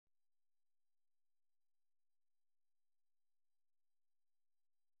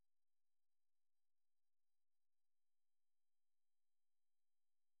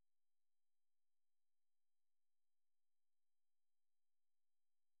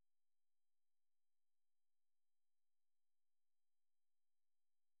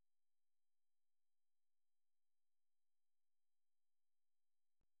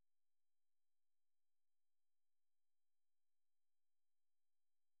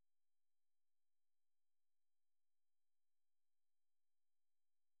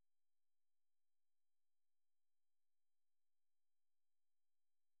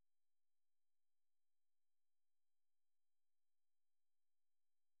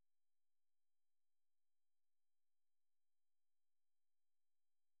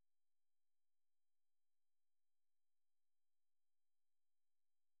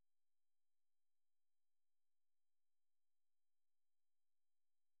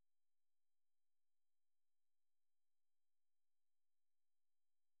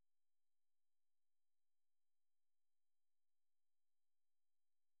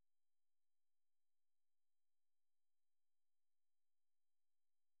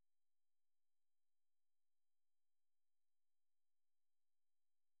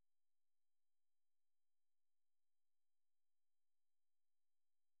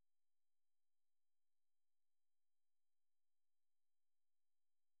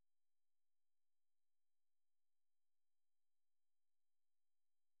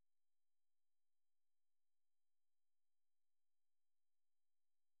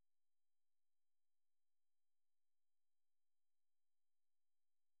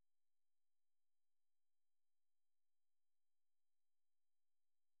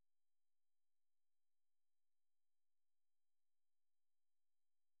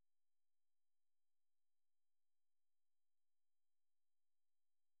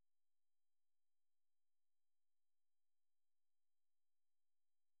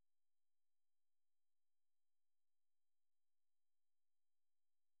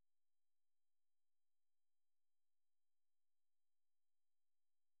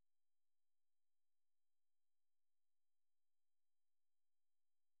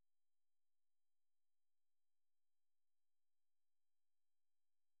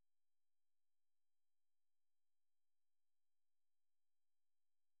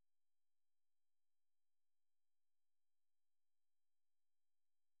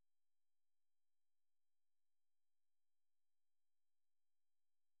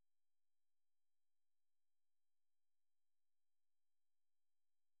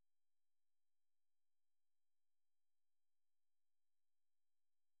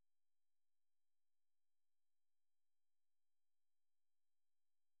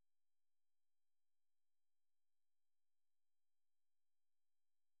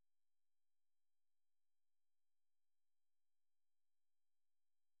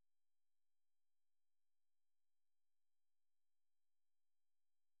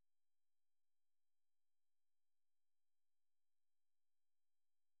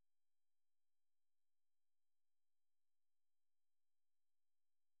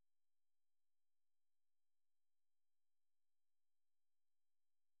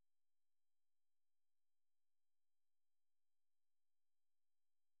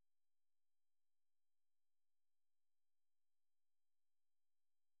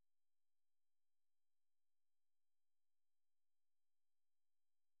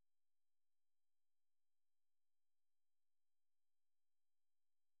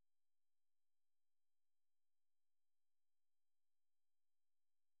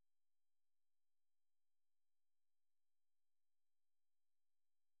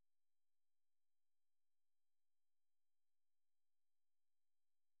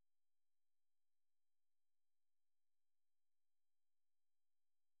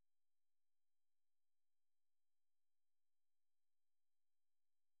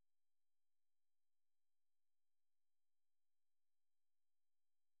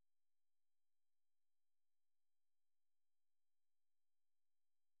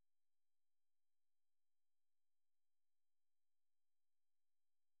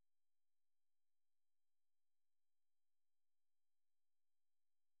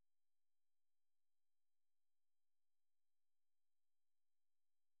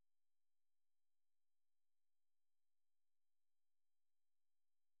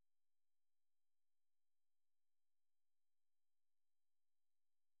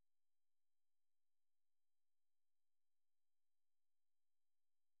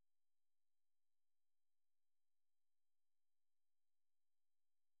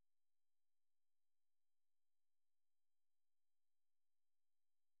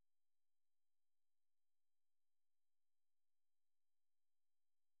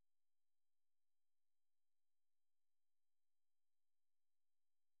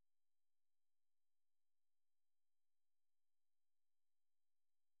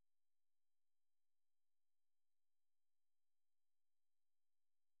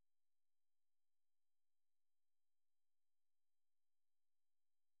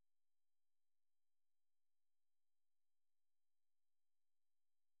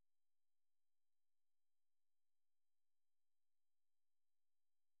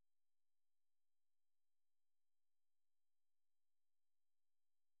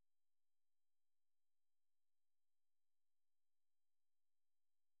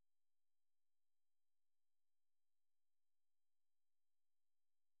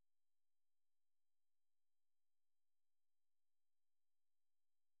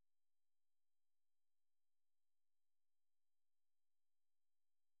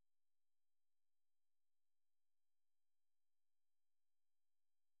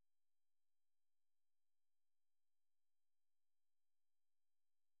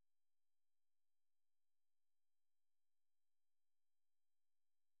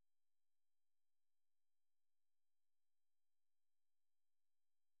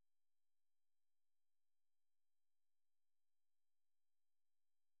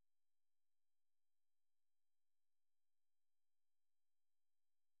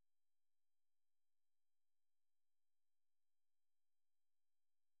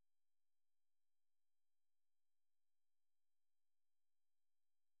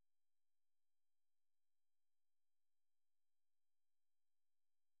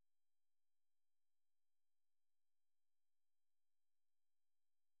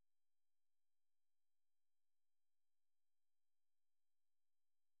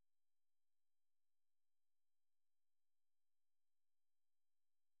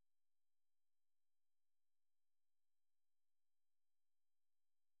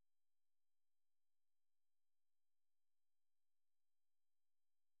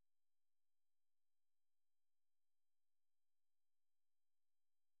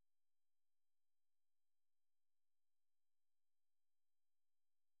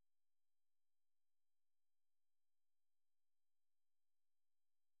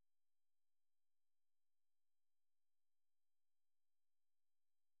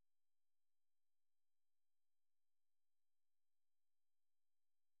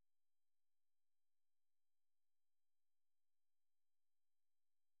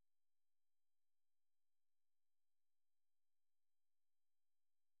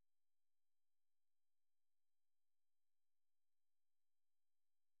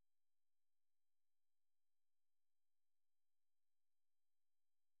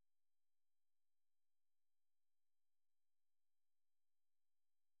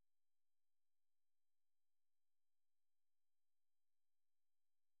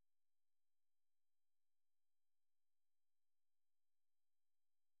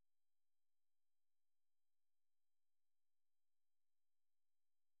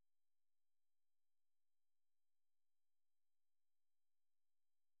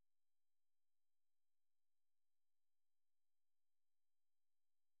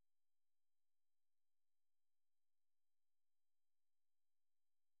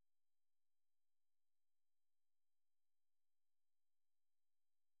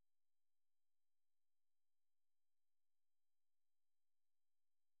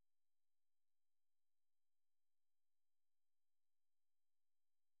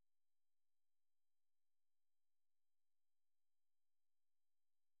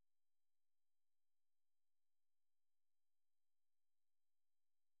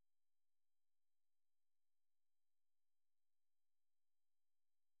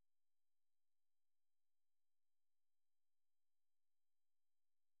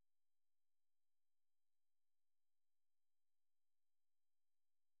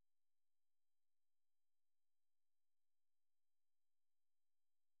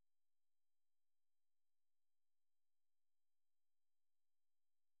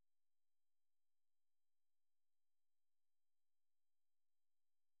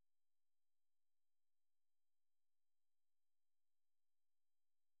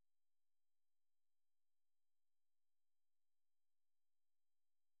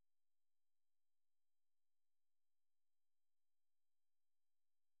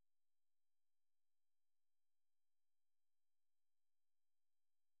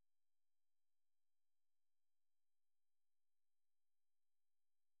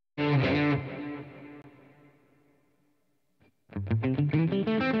Good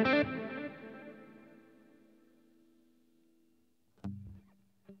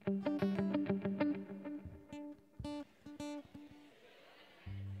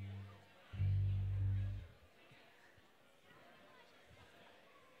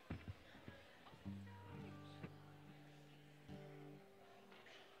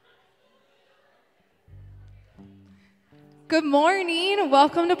morning.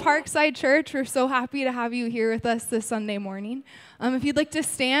 Welcome to Parkside Church. We're so happy to have you here with us this Sunday morning. If you'd like to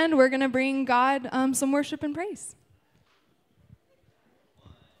stand, we're going to bring God some worship and praise.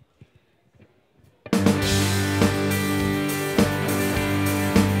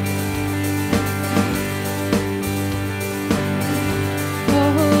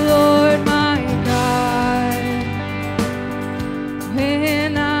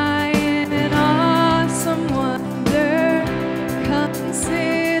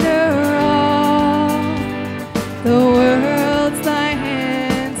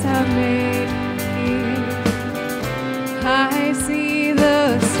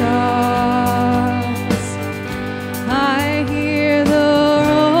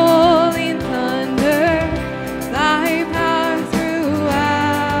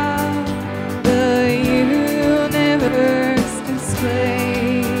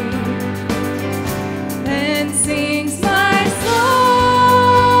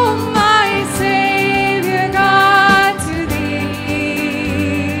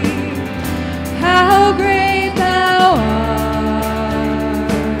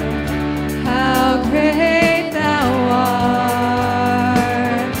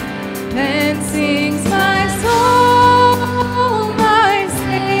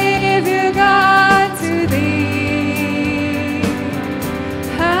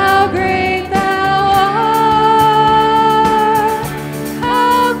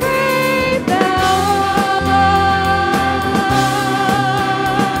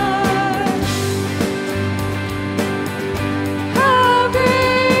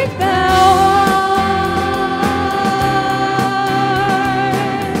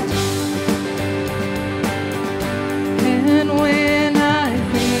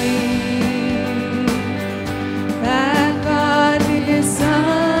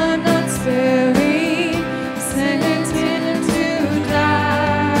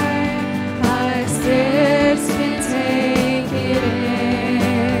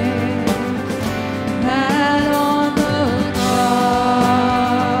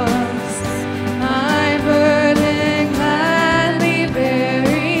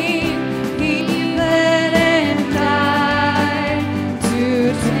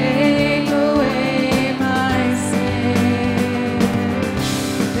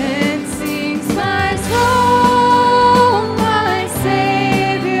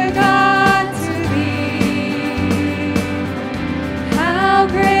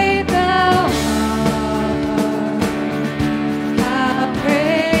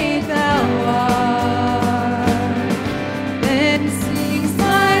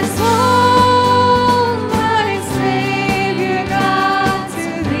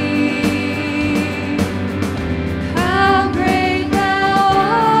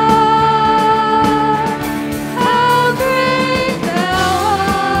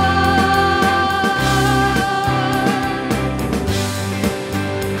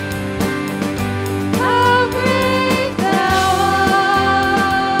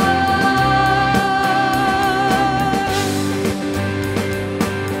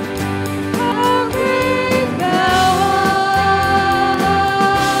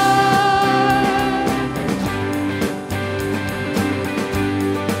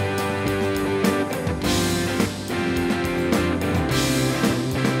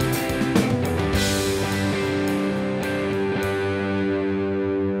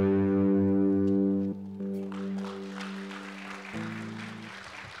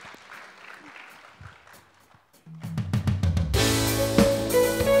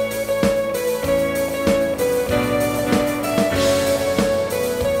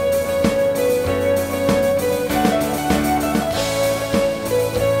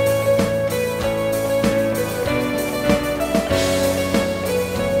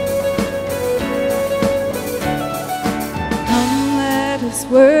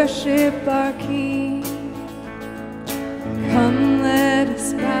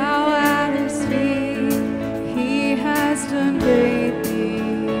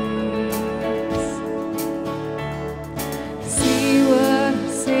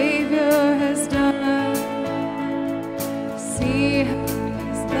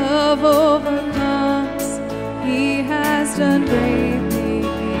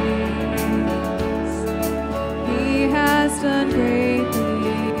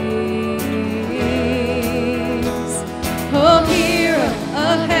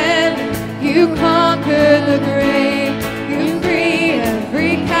 the grave. You free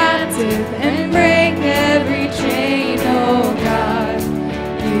every captive and break every chain, oh God.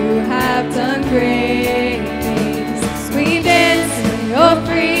 You have done great things. We dance in your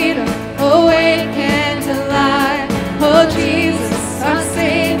freedom, awake and alive. Oh Jesus, our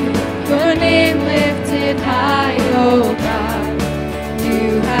Savior, your name lifted high, oh God.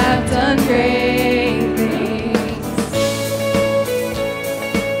 You have done great things.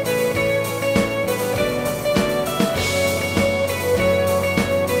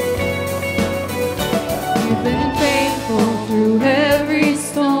 You've been faithful through every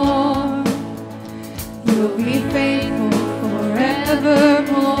storm. You'll be faithful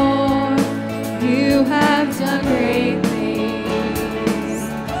forevermore. You have done great things,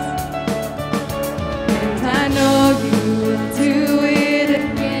 and I know you will do it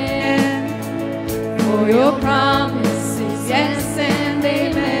again. For your promise is yes and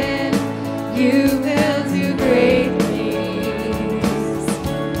amen. You will do great things.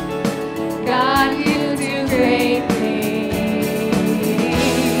 God, you do great things.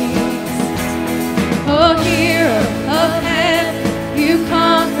 Oh, hero of heaven, you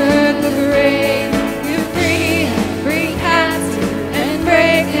conquered the grave. You free every captive and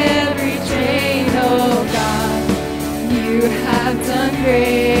break every chain, oh God. You have done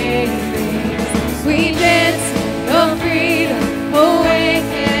great things. We dance in your freedom,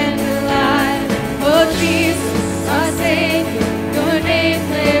 awake and alive. Oh Jesus, our Savior, your name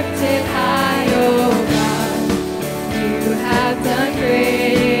lifted high, oh God. You have done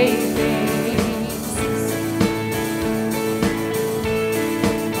great things.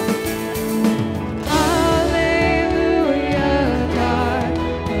 Hallelujah, God,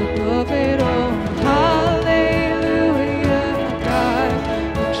 above it all. Hallelujah, God,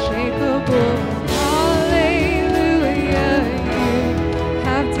 unshakable. Hallelujah, you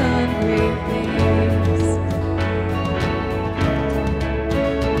have done great things.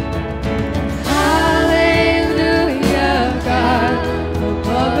 Hallelujah, God,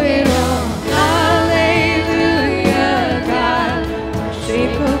 above it all. Hallelujah, God,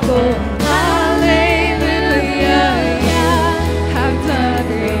 unshakable. Hallelujah, you have done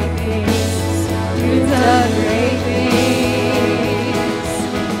great things. You've done great things.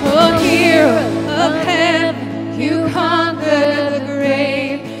 Oh, hero of heaven, you conquered the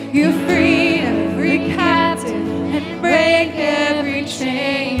grave. You free every captive and break every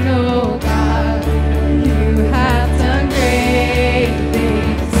chain, oh God. You have done great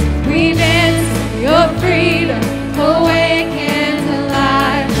things. We dance in your freedom, awake and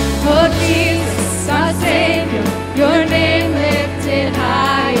alive. Oh Jesus, our Savior, your name lifted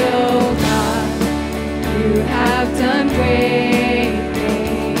high, oh God. You have done great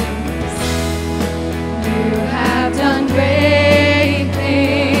things. You have done great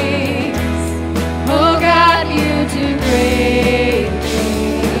things. Oh God, you do great things.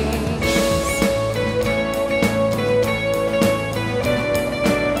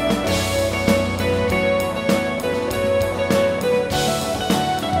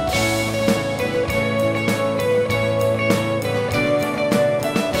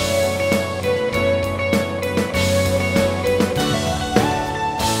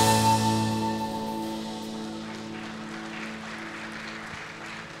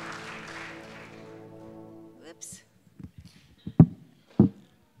 Whoops.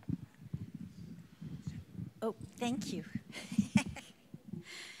 Oh, thank you.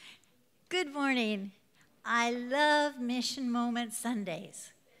 Good morning. I love Mission Moment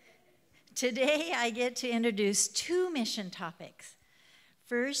Sundays. Today I get to introduce two mission topics.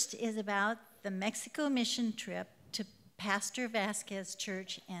 First is about the Mexico mission trip to Pastor Vasquez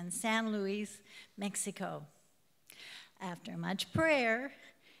Church in San Luis, Mexico. After much prayer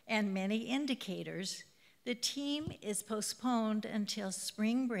and many indicators, the team is postponed until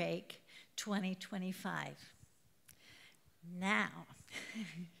spring break 2025. Now,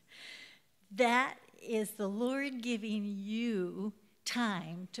 that is the Lord giving you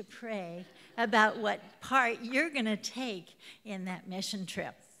time to pray about what part you're going to take in that mission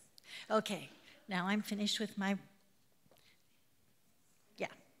trip. Okay, now I'm finished with my,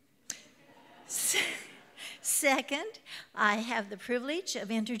 Second, I have the privilege of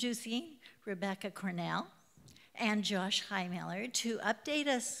introducing Rebecca Cornell and Josh Heimiller to update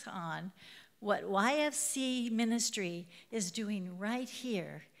us on what YFC ministry is doing right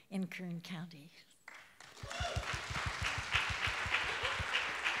here in Kern County.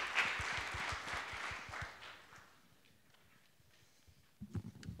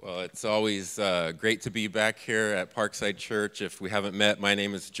 Well, it's always great to be back here at Parkside Church. If we haven't met, my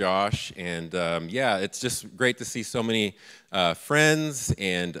name is Josh, and yeah, it's just great to see so many friends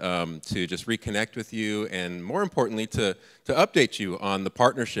and to just reconnect with you, and more importantly, to update you on the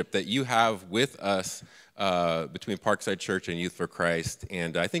partnership that you have with us between Parkside Church and Youth for Christ.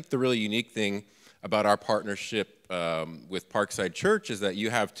 And I think the really unique thing about our partnership with Parkside Church is that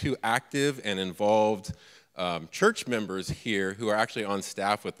you have two active and involved church members here who are actually on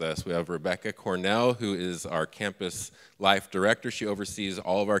staff with us. We have Rebecca Cornell, who is our campus life director. She oversees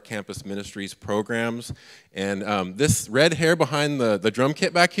all of our campus ministries programs. And this red hair behind the drum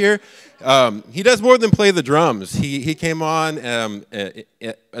kit back here, he does more than play the drums. He came on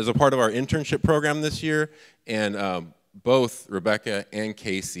as a part of our internship program this year, and both Rebecca and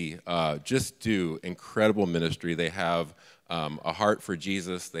Casey just do incredible ministry. They have a heart for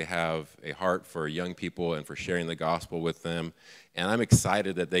Jesus. They have a heart for young people and for sharing the gospel with them. And I'm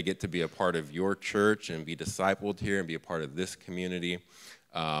excited that they get to be a part of your church and be discipled here and be a part of this community.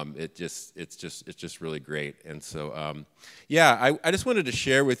 It's just really great. And so, yeah, I just wanted to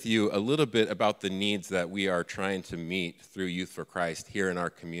share with you a little bit about the needs that we are trying to meet through Youth for Christ here in our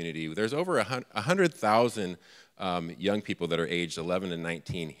community. There's over 100,000 young people that are aged 11 to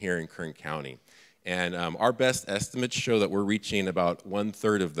 19 here in Kern County. And our best estimates show that we're reaching about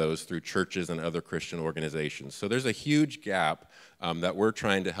 1/3 of those through churches and other Christian organizations. So there's a huge gap that we're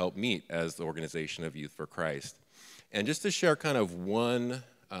trying to help meet as the organization of Youth for Christ. And just to share kind of one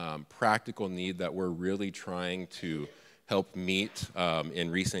practical need that we're really trying to help meet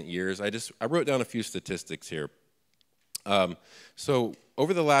in recent years, I wrote down a few statistics here. So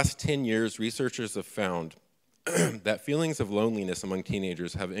over the last 10 years, researchers have found that feelings of loneliness among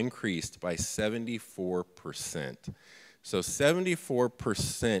teenagers have increased by 74%. So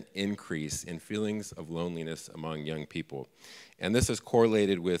 74% increase in feelings of loneliness among young people. And this is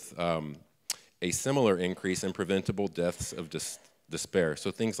correlated with a similar increase in preventable deaths of despair. So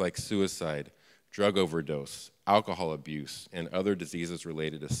things like suicide, drug overdose, alcohol abuse, and other diseases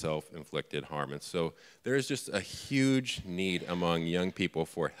related to self-inflicted harm. And so there's just a huge need among young people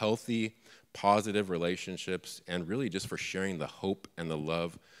for healthy, positive relationships, and really just for sharing the hope and the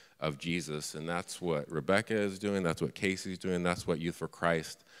love of Jesus. And that's what Rebecca is doing, that's what Casey's doing, that's what Youth for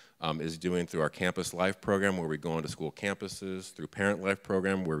Christ is doing through our Campus Life program, where we go into school campuses, through Parent Life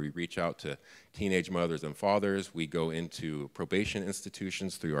program, where we reach out to teenage mothers and fathers. We go into probation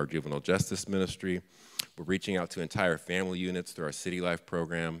institutions through our juvenile justice ministry. We're reaching out to entire family units through our City Life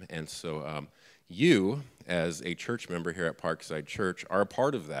program. And so you, as a church member here at Parkside Church, are a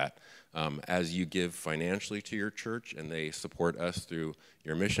part of that. As you give financially to your church and they support us through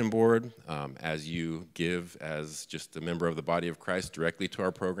your mission board, as you give as just a member of the body of Christ directly to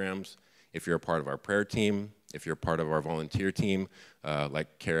our programs, if you're a part of our prayer team, if you're a part of our volunteer team,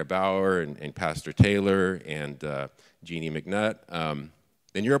 like Kara Bauer and Pastor Taylor and Jeannie McNutt,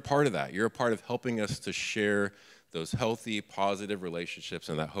 then you're a part of that. You're a part of helping us to share those healthy, positive relationships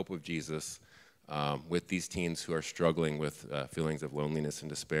and that hope of Jesus with these teens who are struggling with feelings of loneliness and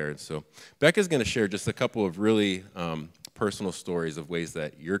despair. And so Becca's going to share just a couple of really personal stories of ways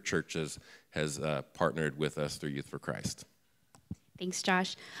that your church has partnered with us through Youth for Christ. Thanks,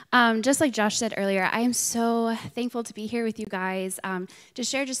 Josh. Just like Josh said earlier, I am so thankful to be here with you guys to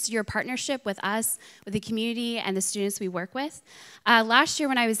share just your partnership with us, with the community, and the students we work with. Last year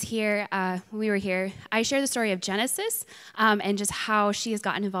when I was here, when we were here, I shared the story of Genesis and just how she has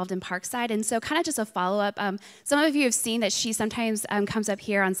gotten involved in Parkside. And so kind of just a follow-up, some of you have seen that she sometimes comes up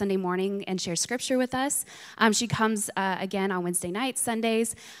here on Sunday morning and shares scripture with us. She comes again on Wednesday nights,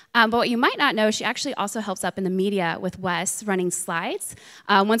 Sundays. But what you might not know, she actually also helps up in the media with Wes running slides.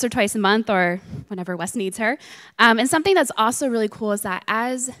 Once or twice a month or whenever Wes needs her. And something that's also really cool is that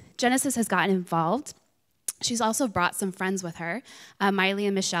as Genesis has gotten involved, she's also brought some friends with her, Miley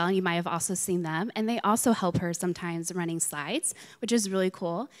and Michelle, and you might have also seen them, and they also help her sometimes running slides, which is really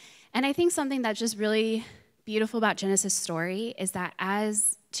cool. And I think something that's just really beautiful about Genesis' story is that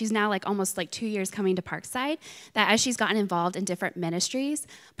as she's now almost 2 years coming to Parkside, that as she's gotten involved in different ministries,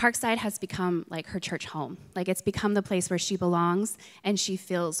 Parkside has become her church home. It's become the place where she belongs and she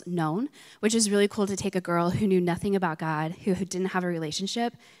feels known, which is really cool to take a girl who knew nothing about God, who didn't have a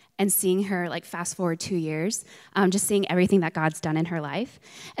relationship, and seeing her fast forward 2 years, just seeing everything that God's done in her life.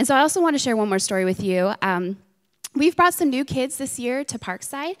 And so I also want to share one more story with you. we've brought some new kids this year to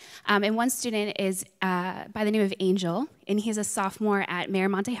Parkside, and one student is by the name of Angel, and he's a sophomore at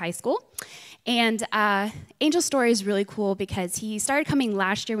Miramonte High School. And Angel's story is really cool because he started coming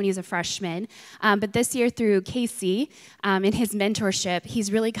last year when he was a freshman, but this year through Casey and his mentorship,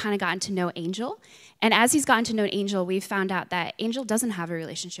 he's really kind of gotten to know Angel. And as he's gotten to know Angel, we've found out that Angel doesn't have a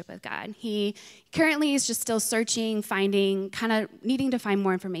relationship with God. He currently is just still searching, finding, kind of needing to find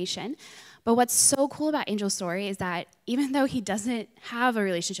more information. But what's so cool about Angel's story is that even though he doesn't have a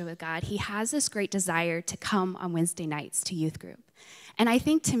relationship with God, he has this great desire to come on Wednesday nights to youth group. And I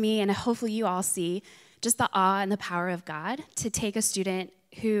think to me, and hopefully you all see, just the awe and the power of God to take a student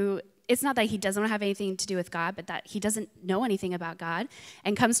who, it's not that he doesn't have anything to do with God, but that he doesn't know anything about God,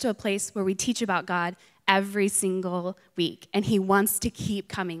 and comes to a place where we teach about God every single week, and he wants to keep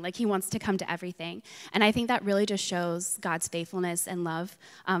coming, like he wants to come to everything. And I think that really just shows God's faithfulness and love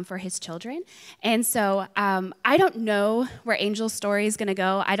for his children. And so I don't know where Angel's story is going to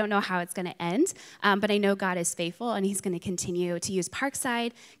go. I don't know how it's going to end, but I know God is faithful, and he's going to continue to use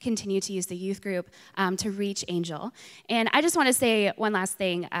Parkside, continue to use the youth group to reach Angel. And I just want to say one last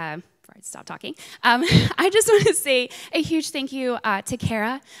thing. Before I stop talking, I just want to say a huge thank you to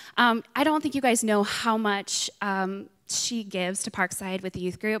Kara. I don't think you guys know how much she gives to Parkside with the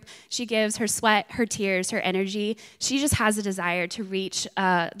youth group. She gives her sweat, her tears, her energy. She just has a desire to reach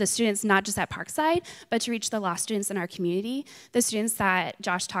the students, not just at Parkside, but to reach the lost students in our community, the students that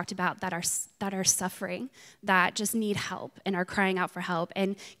Josh talked about that are suffering, that just need help and are crying out for help.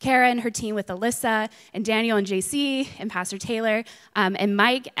 And Kara and her team with Alyssa and Daniel and JC and Pastor Taylor and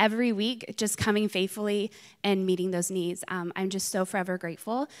Mike every week just coming faithfully and meeting those needs. I'm just so forever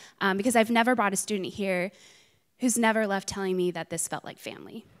grateful because I've never brought a student here who's never left telling me that this felt like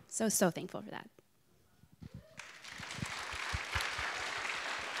family. So thankful for that.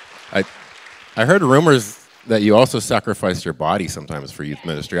 I heard rumors that you also sacrificed your body sometimes for youth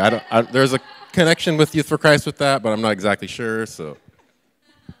ministry. There's a connection with Youth for Christ with that, but I'm not exactly sure, so.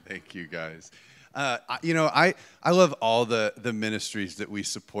 Thank you, guys. I love all the ministries that we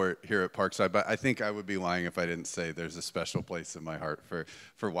support here at Parkside, but I think I would be lying if I didn't say there's a special place in my heart for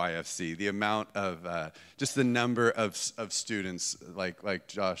YFC. The amount of, just the number of students, like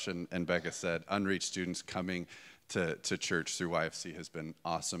Josh and Becca said, unreached students coming to church through YFC has been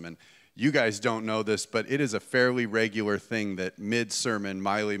awesome. And you guys don't know this, but it is a fairly regular thing that mid-sermon,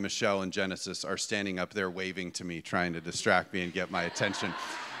 Miley, Michelle, and Genesis are standing up there waving to me, trying to distract me and get my attention,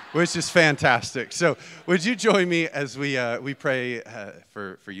 which is fantastic. So would you join me as we pray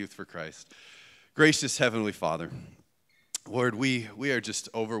for Youth for Christ? Gracious Heavenly Father, Lord, we are just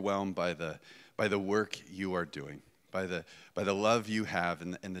overwhelmed by the work you are doing, by the love you have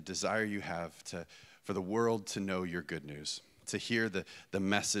and the desire you have for the world to know your good news, to hear the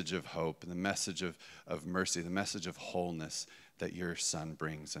message of hope and the message of mercy, the message of wholeness that your Son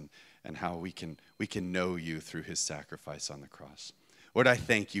brings, and how we can know you through his sacrifice on the cross. Lord, I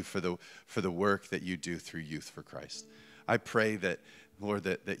thank you for the work that you do through Youth for Christ. I pray that, Lord,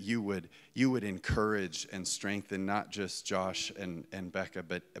 that you would encourage and strengthen not just Josh and Becca,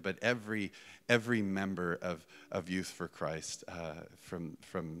 but every member of Youth for Christ,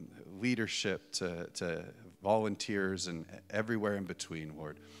 from leadership to volunteers and everywhere in between,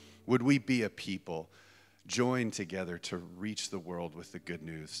 Lord. Would we be a people joined together to reach the world with the good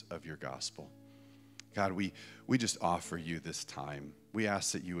news of your gospel? God, we just offer you this time. We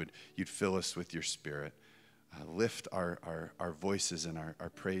ask that you'd fill us with your Spirit. Lift our voices and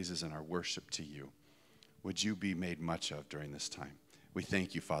our praises and our worship to you. Would you be made much of during this time? We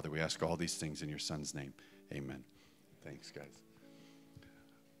thank you, Father. We ask all these things in your Son's name. Amen. Thanks, guys.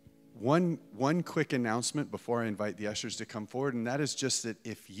 One quick announcement before I invite the ushers to come forward, and that is just that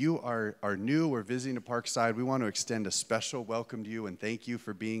if you are new or visiting to Parkside, we want to extend a special welcome to you and thank you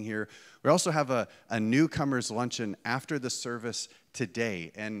for being here. We also have a newcomers luncheon after the service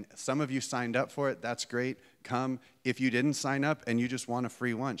today, and some of you signed up for it. That's great. Come. If you didn't sign up and you just want a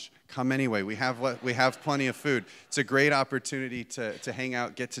free lunch, come anyway. We have plenty of food. It's a great opportunity to hang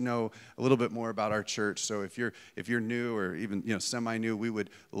out, get to know a little bit more about our church. So if you're new or even semi-new, we would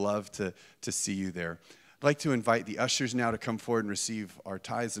love to see you there. I'd like to invite the ushers now to come forward and receive our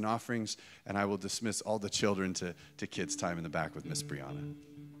tithes and offerings, and I will dismiss all the children to kids' time in the back with Miss Brianna.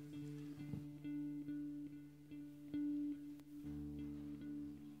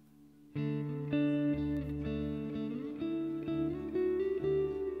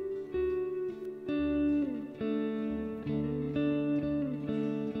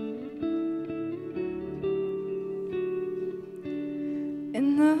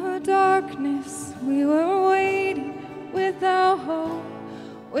 In the darkness, we were waiting without hope,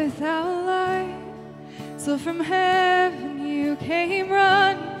 without light, So from heaven you came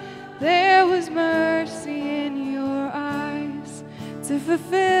running, there was mercy in your eyes, to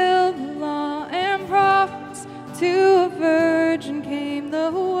fulfill the law and prophets. To a virgin came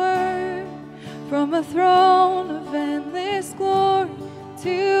the word, from a throne of endless glory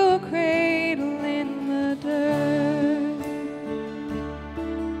to a cradle in the dirt.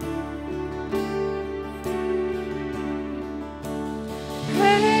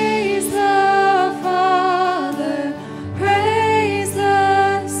 Praise the Father, praise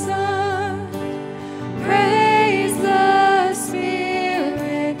the Son, praise the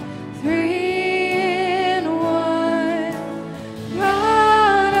Spirit, three in one.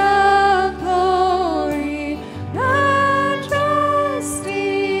 God of glory, majesty,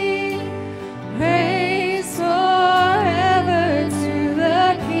 praise forever to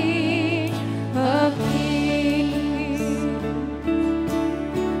the King of Kings.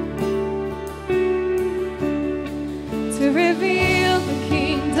 To reveal the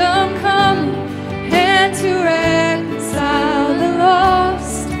kingdom coming and to reconcile the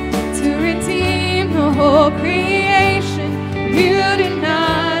lost, to redeem the whole creation. You did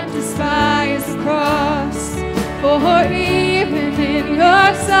not despise the cross, for even in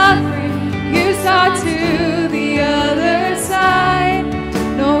your suffering you saw to the other side,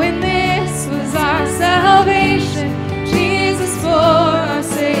 knowing this was our salvation. Jesus, for our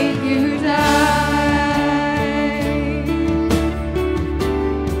sake you died.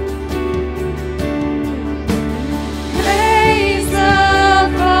 Praise the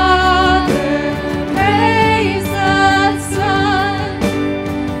Father, praise the Son,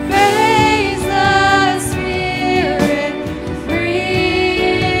 praise the Spirit, three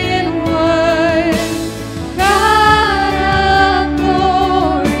in one. God of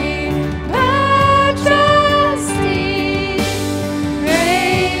glory, majesty,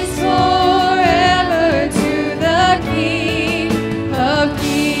 praise forever to the King of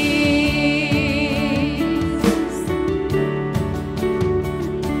Kings.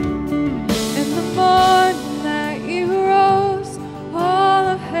 In the morning that you rose, all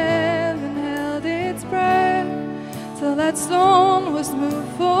of heaven held its breath, till that stone was moved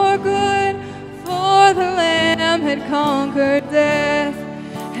for good, for the Lamb had conquered death.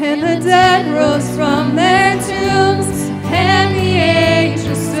 And the dead rose from their tombs, and the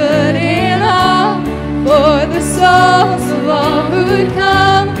angels stood in awe, for the souls of all who'd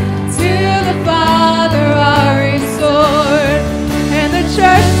come to the Father are restored. And the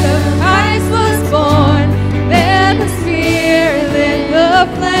church of Christ was born, then the Spirit lit the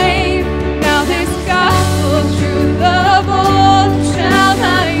flame. Now this gospel truth of old shall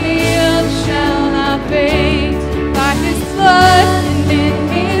not yield, shall not fade. By His blood and in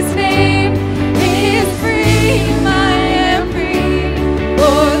His name is freedom, I am free.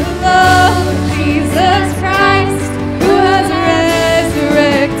 For the love of Jesus Christ, who has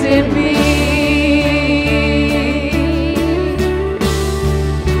resurrected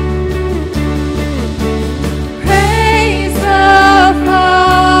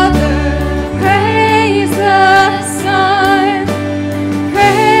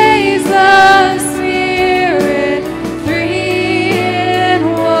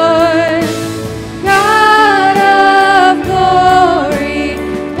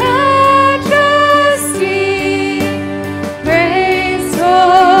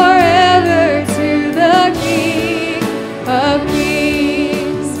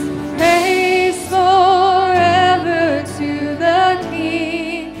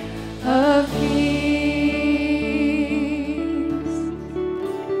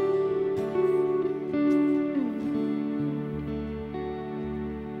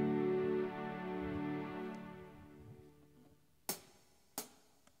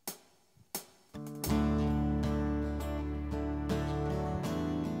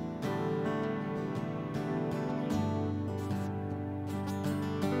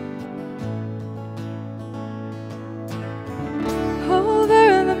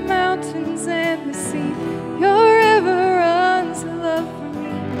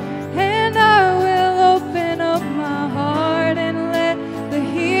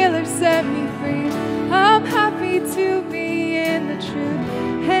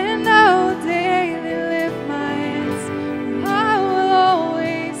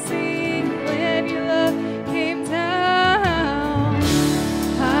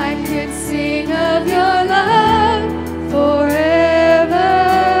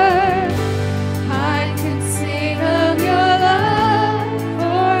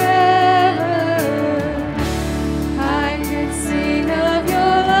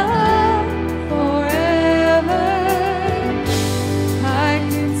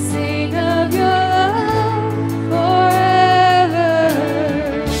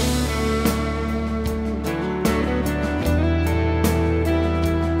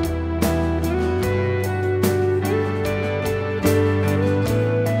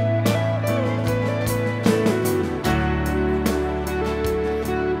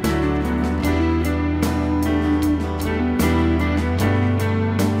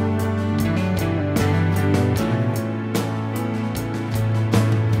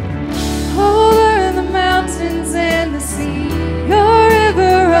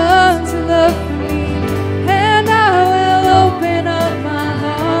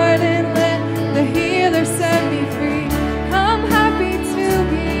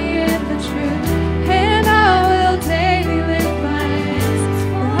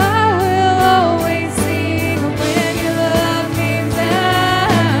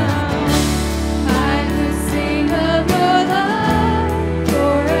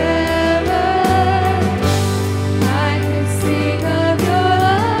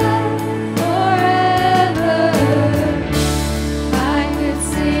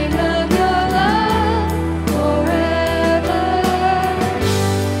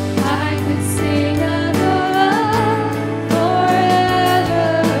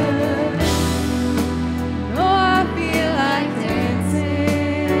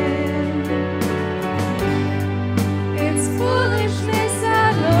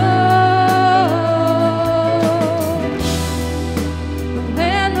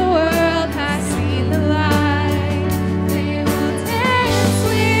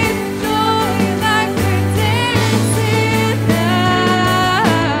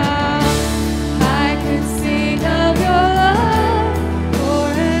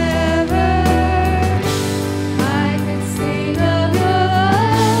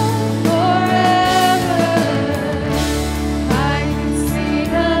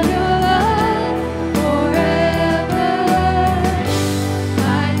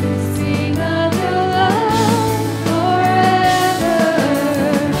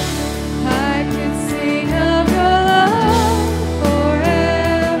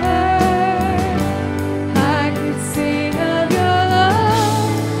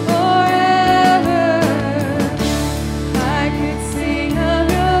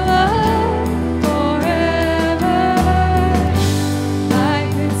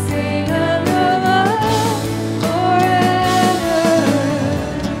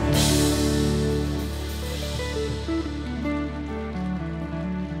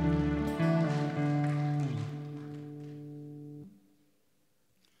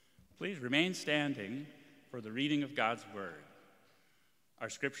remain standing for the reading of God's word. Our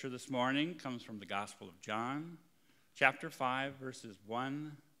scripture this morning comes from the Gospel of John, chapter 5, verses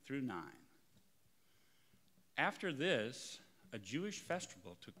 1 through 9. After this, a Jewish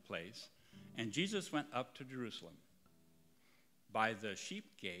festival took place, and Jesus went up to Jerusalem. By the sheep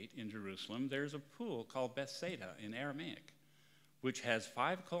gate in Jerusalem, there is a pool called Bethsaida in Aramaic, which has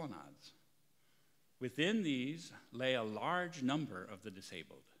 5 colonnades. Within these lay a large number of the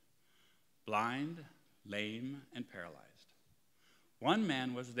disabled, blind, lame, and paralyzed. One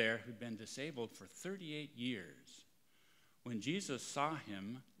man was there who'd been disabled for 38 years. When Jesus saw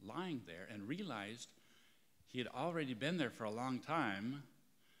him lying there and realized he had already been there for a long time,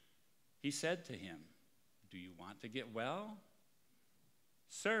 he said to him, "Do you want to get well?"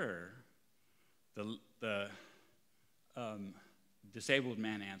 "Sir," the disabled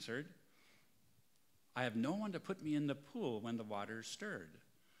man answered, "I have no one to put me in the pool when the water is stirred.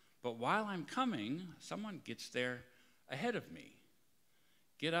 But while I'm coming, someone gets there ahead of me."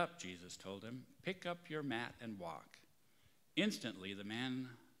 "Get up," Jesus told him. "Pick up your mat and walk." Instantly, the man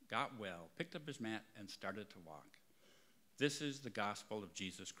got well, picked up his mat, and started to walk. This is the gospel of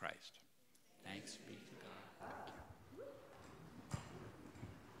Jesus Christ. Thanks be to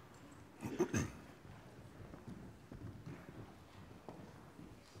God.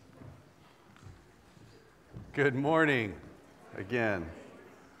 Good morning again.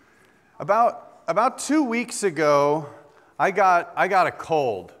 About 2 weeks ago, I got a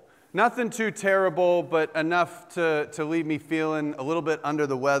cold. Nothing too terrible, but enough to leave me feeling a little bit under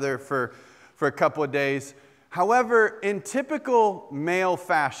the weather for a couple of days. However, in typical male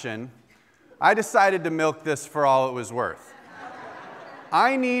fashion, I decided to milk this for all it was worth.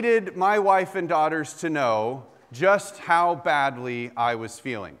 I needed my wife and daughters to know just how badly I was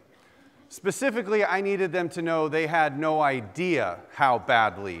feeling. Specifically, I needed them to know they had no idea how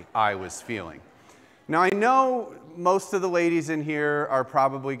badly I was feeling. Now, I know most of the ladies in here are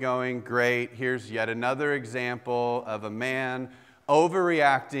probably going, "Great, here's yet another example of a man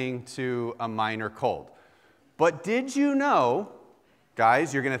overreacting to a minor cold." But did you know,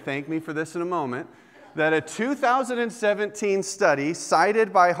 guys, you're going to thank me for this in a moment, that a 2017 study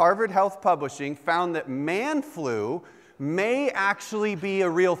cited by Harvard Health Publishing found that man flu may actually be a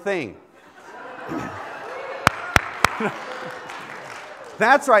real thing.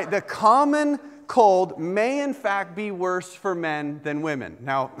 That's right, the common cold may in fact be worse for men than women.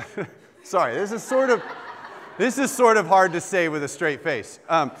 Now, sorry, this is sort of hard to say with a straight face.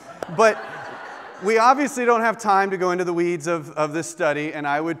 But we obviously don't have time to go into the weeds of this study, and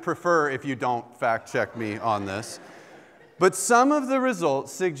I would prefer if you don't fact check me on this. But some of the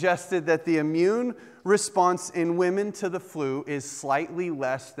results suggested that the immune response in women to the flu is slightly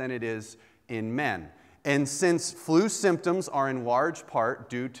less than it is in men. And since flu symptoms are in large part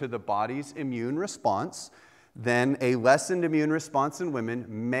due to the body's immune response, then a lessened immune response in women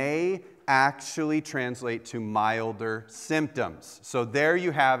may actually translate to milder symptoms. So there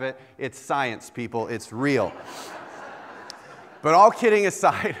you have it. It's science, people. It's real. But all kidding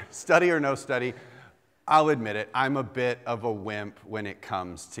aside, study or no study, I'll admit it, I'm a bit of a wimp when it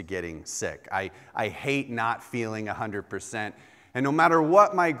comes to getting sick. I hate not feeling 100%. And no matter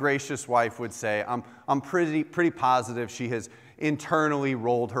what my gracious wife would say, I'm pretty positive she has internally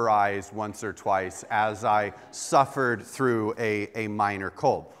rolled her eyes once or twice as I suffered through a minor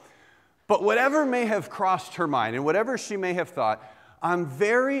cold. But whatever may have crossed her mind and whatever she may have thought, I'm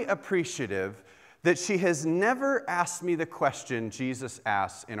very appreciative that she has never asked me the question Jesus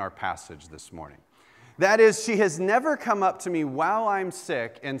asks in our passage this morning. That is, she has never come up to me while I'm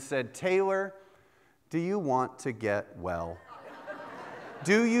sick and said, "Taylor, do you want to get well?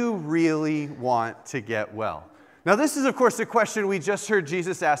 Do you really want to get well?" Now, this is, of course, the question we just heard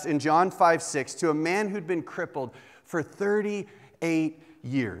Jesus ask in John 5:6 to a man who'd been crippled for 38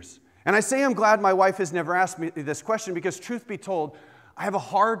 years. And I say I'm glad my wife has never asked me this question because, truth be told, I have a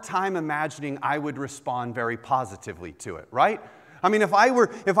hard time imagining I would respond very positively to it, right? I mean, if I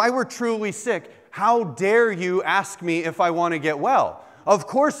were truly sick, how dare you ask me if I want to get well? Of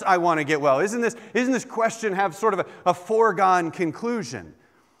course I want to get well. Isn't this question have sort of a foregone conclusion?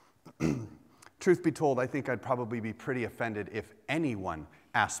 Truth be told, I think I'd probably be pretty offended if anyone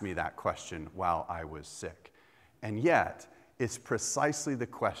asked me that question while I was sick. And yet, it's precisely the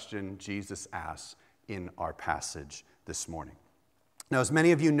question Jesus asks in our passage this morning. Now, as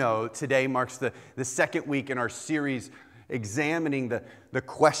many of you know, today marks the second week in our series examining the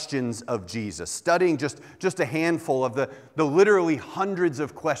questions of Jesus, studying just a handful of the literally hundreds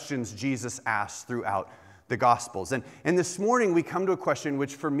of questions Jesus asks throughout the Gospels. And this morning we come to a question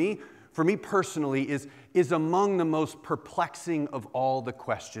which for me personally is among the most perplexing of all the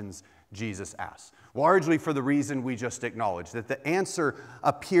questions Jesus asks, largely for the reason we just acknowledged, that the answer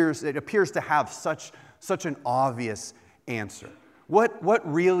appears to have such an obvious answer. What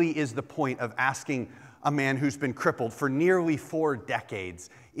really is the point of asking a man who's been crippled for nearly 4 decades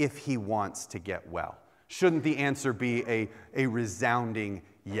if he wants to get well? Shouldn't the answer be a resounding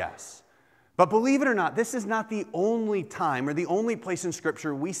yes? But believe it or not, this is not the only time or the only place in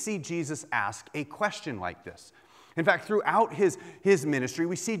Scripture we see Jesus ask a question like this. In fact, throughout his ministry,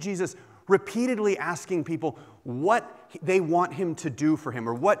 we see Jesus repeatedly asking people what they want him to do for him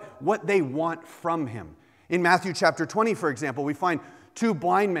or what they want from him. In Matthew chapter 20, for example, we find 2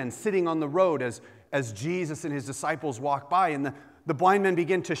 blind men sitting on the road as Jesus and his disciples walk by, and the blind men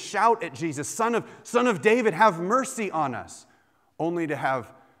begin to shout at Jesus, Son of David, have mercy on us, only to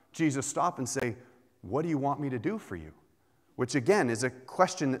have Jesus stop and say, what do you want me to do for you? Which again is a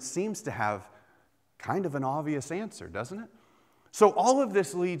question that seems to have kind of an obvious answer, doesn't it? So all of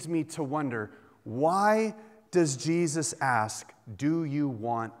this leads me to wonder, why does Jesus ask, do you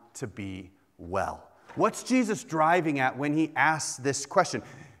want to be well? What's Jesus driving at when he asks this question?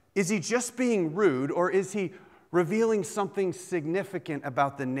 Is he just being rude, or is he revealing something significant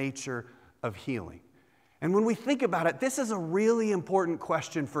about the nature of healing? And when we think about it, this is a really important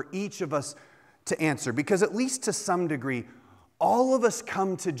question for each of us to answer, because at least to some degree, all of us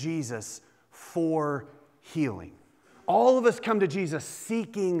come to Jesus for healing. All of us come to Jesus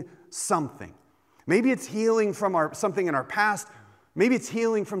seeking something. Maybe it's healing from something in our past. Maybe it's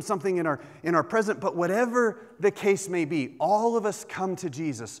healing from something in our present. But whatever the case may be, all of us come to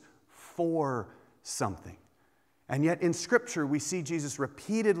Jesus for something. And yet in Scripture, we see Jesus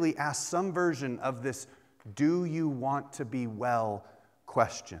repeatedly ask some version of this "do you want to be well?"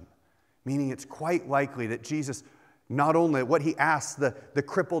 question. Meaning it's quite likely that Jesus, not only what he asked the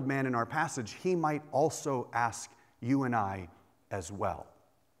crippled man in our passage, he might also ask you and I as well.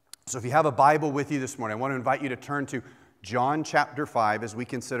 So if you have a Bible with you this morning, I want to invite you to turn to John chapter 5 as we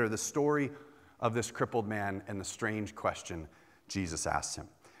consider the story of this crippled man and the strange question Jesus asked him.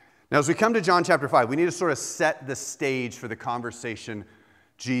 Now, as we come to John chapter 5, we need to sort of set the stage for the conversation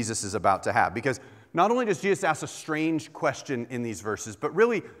Jesus is about to have. Because not only does Jesus ask a strange question in these verses, but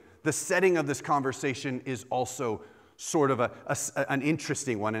really the setting of this conversation is also sort of an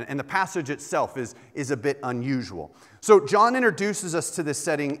interesting one. And the passage itself is a bit unusual. So John introduces us to this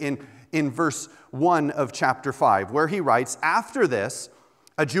setting in verse 1 of chapter 5, where he writes, "After this,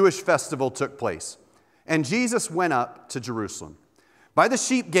 a Jewish festival took place, and Jesus went up to Jerusalem. By the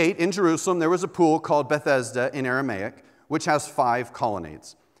sheep gate in Jerusalem, there was a pool called Bethesda in Aramaic, which has 5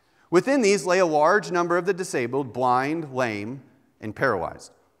 colonnades. Within these lay a large number of the disabled, blind, lame, and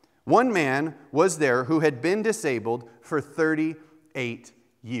paralyzed. One man was there who had been disabled for 38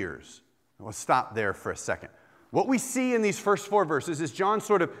 years. We'll stop there for a second. What we see in these first 4 verses is John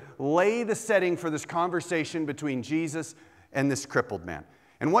sort of lay the setting for this conversation between Jesus and this crippled man.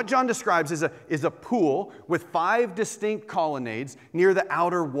 And what John describes is a pool with 5 distinct colonnades near the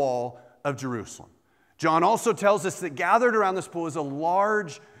outer wall of Jerusalem. John also tells us that gathered around this pool is a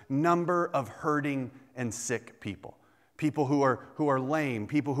large number of hurting and sick people. People who are lame,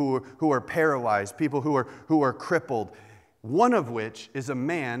 people who are paralyzed, people who are crippled. One of which is a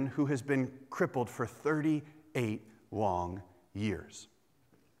man who has been crippled for 38 long years.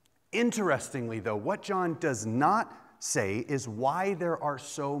 Interestingly, though, what John does not say is why there are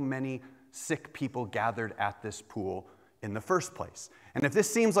so many sick people gathered at this pool in the first place. And if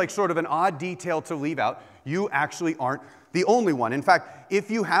this seems like sort of an odd detail to leave out, you actually aren't the only one. In fact, if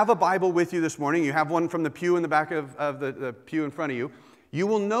you have a Bible with you this morning, you have one from the pew in the back of the pew in front of you, you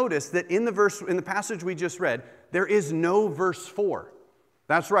will notice that in the passage we just read, there is no verse 4.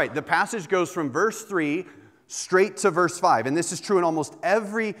 That's right. The passage goes from verse 3 straight to verse 5. And this is true in almost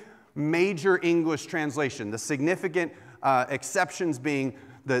every major English translation. The significant exceptions being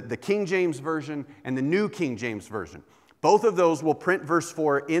the King James Version and the New King James Version. Both of those will print verse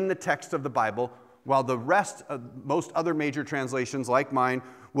 4 in the text of the Bible, while the rest of most other major translations, like mine,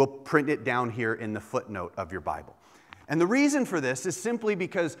 will print it down here in the footnote of your Bible. And the reason for this is simply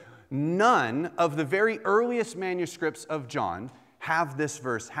because none of the very earliest manuscripts of John have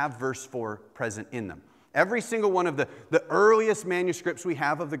verse 4 present in them. Every single one of the earliest manuscripts we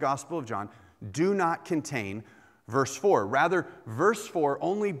have of the Gospel of John do not contain verse 4. Rather, verse 4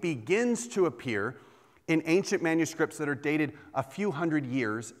 only begins to appear in ancient manuscripts that are dated a few hundred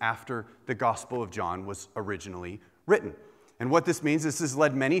years after the Gospel of John was originally written. And what this means, this has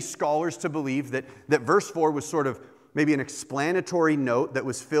led many scholars to believe that verse 4 was sort of maybe an explanatory note that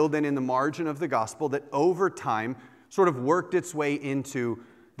was filled in the margin of the Gospel that over time sort of worked its way into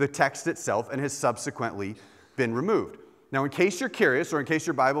the text itself and has subsequently been removed. Now, in case you're curious, or in case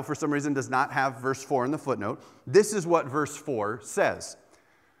your Bible for some reason does not have verse 4 in the footnote, this is what verse 4 says.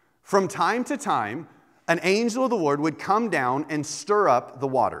 From time to time, an angel of the Lord would come down and stir up the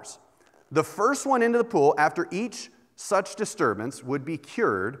waters. The first one into the pool after each such disturbance would be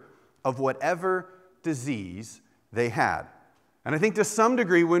cured of whatever disease they had. And I think to some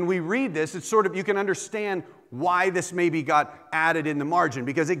degree when we read this, it's sort of, you can understand why this maybe got added in the margin,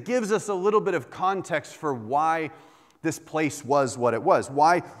 because it gives us a little bit of context for why this place was what it was,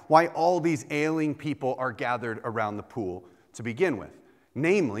 why all these ailing people are gathered around the pool to begin with.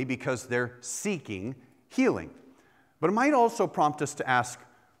 Namely, because they're seeking healing. But it might also prompt us to ask,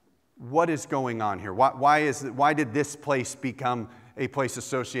 what is going on here? Why did this place become a place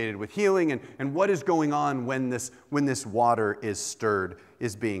associated with healing? And what is going on when this water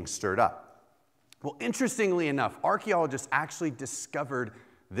is being stirred up? Well, interestingly enough, archaeologists actually discovered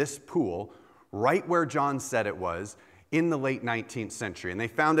this pool right where John said it was in the late 19th century. And they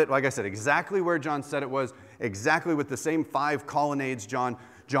found it, like I said, exactly where John said it was, exactly with the same 5 colonnades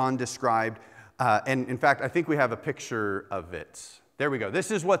John described. And in fact, I think we have a picture of it. There we go.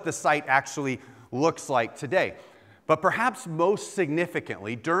 This is what the site actually looks like today. But perhaps most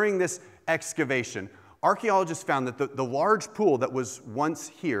significantly, during this excavation, archaeologists found that the large pool that was once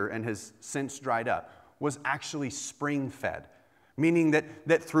here and has since dried up was actually spring-fed, meaning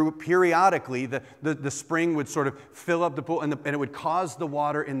that through periodically the spring would sort of fill up the pool and it would cause the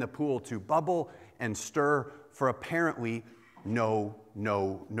water in the pool to bubble and stir for apparently no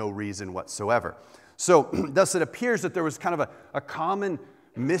reason whatsoever. So thus it appears that there was kind of a common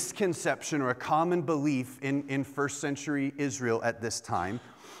misconception or a common belief in first century Israel at this time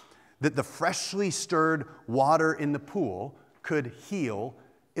that the freshly stirred water in the pool could heal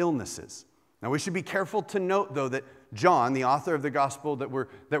illnesses. Now we should be careful to note, though, that John, the author of the gospel that we're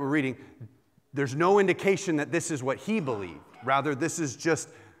reading, there's no indication that this is what he believed. Rather, this is just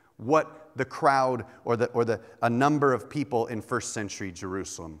what the crowd or a number of people in first century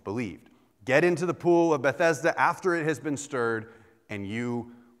Jerusalem believed. Get into the pool of Bethesda after it has been stirred, and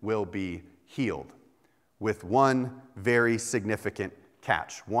you will be healed. With one very significant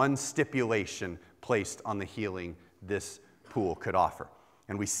catch, one stipulation placed on the healing this pool could offer.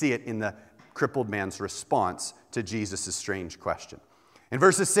 And we see it in the crippled man's response to Jesus' strange question. In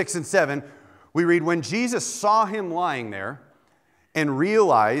verses 6 and 7, we read, when Jesus saw him lying there and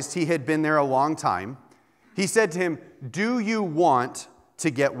realized he had been there a long time, he said to him, "Do you want to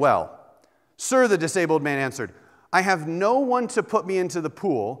get well?" "Sir," the disabled man answered, "I have no one to put me into the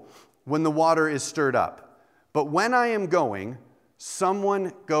pool when the water is stirred up. But when I am going,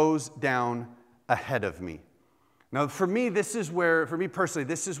 someone goes down ahead of me." Now, for me personally,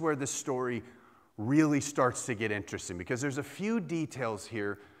 this is where this story really starts to get interesting, because there's a few details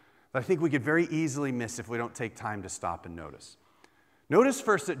here that I think we could very easily miss if we don't take time to stop and notice. Notice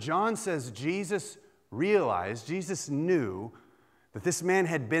first that John says Jesus knew that this man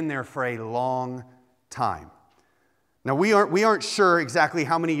had been there for a long time. Now, we aren't sure exactly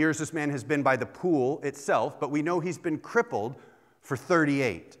how many years this man has been by the pool itself, but we know he's been crippled for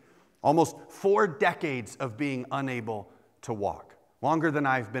 38. Almost 4 decades of being unable to walk. Longer than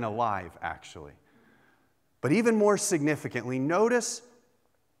I've been alive, actually. But even more significantly, notice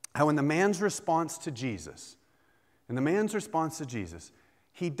how in the man's response to Jesus,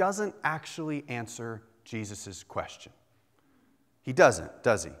 he doesn't actually answer Jesus' question. He doesn't,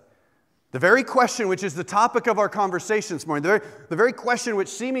 does he? The very question which is the topic of our conversation this morning, the very question which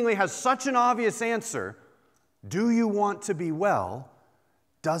seemingly has such an obvious answer, do you want to be well,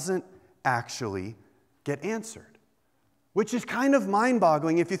 doesn't actually get answered. Which is kind of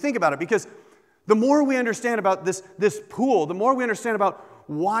mind-boggling if you think about it, because the more we understand about this pool, the more we understand about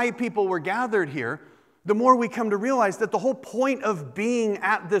why people were gathered here, the more we come to realize that the whole point of being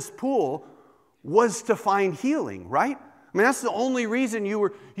at this pool was to find healing, right? I mean, that's the only reason you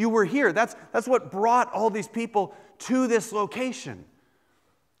were here. That's what brought all these people to this location.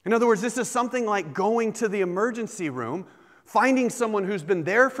 In other words, this is something like going to the emergency room, finding someone who's been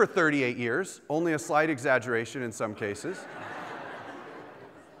there for 38 years, only a slight exaggeration in some cases,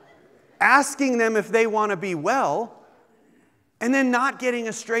 asking them if they want to be well, and then not getting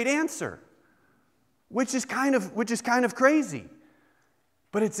a straight answer, which is kind of crazy.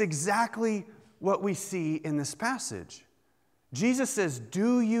 But it's exactly what we see in this passage. Jesus says,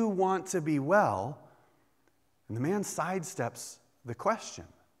 "Do you want to be well?" And the man sidesteps the question.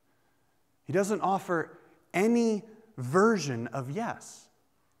 He doesn't offer any version of yes.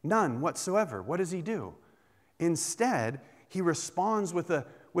 None whatsoever. What does he do? Instead, he responds with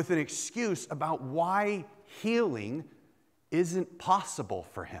an excuse about why healing isn't possible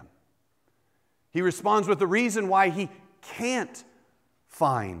for him. He responds with the reason why he can't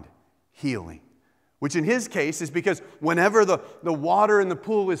find healing, which in his case is because whenever the water in the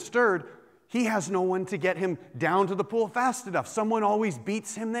pool is stirred, he has no one to get him down to the pool fast enough. Someone always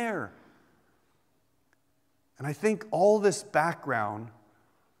beats him there. And I think all this background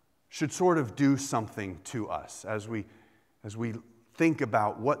should sort of do something to us as we think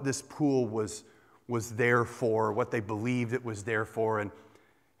about what this pool was there for, what they believed it was there for,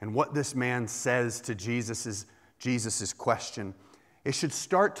 and what this man says to Jesus's question. It should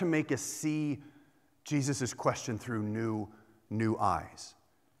start to make us see Jesus' question through new eyes.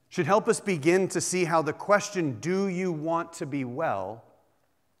 It should help us begin to see how the question, do you want to be well,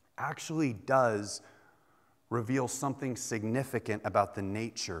 actually does reveal something significant about the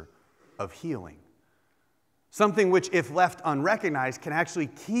nature of healing. Something which, if left unrecognized, can actually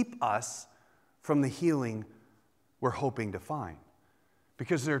keep us from the healing we're hoping to find.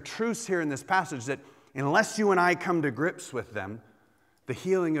 Because there are truths here in this passage that unless you and I come to grips with them, the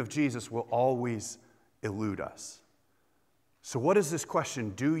healing of Jesus will always elude us. So what does this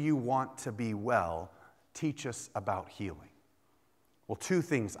question, do you want to be well, teach us about healing? Well, two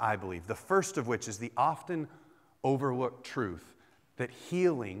things I believe. The first of which is the often overlooked truth that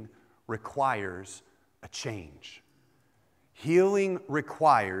healing requires a change. Healing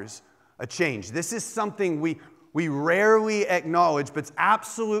requires a change. This is something we rarely acknowledge, but it's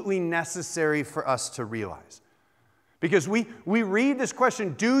absolutely necessary for us to realize. Because we read this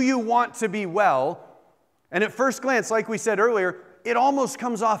question, do you want to be well? And at first glance, like we said earlier, it almost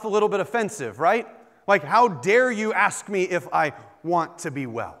comes off a little bit offensive, right? Like, how dare you ask me if I want to be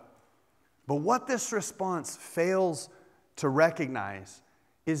well? But what this response fails to recognize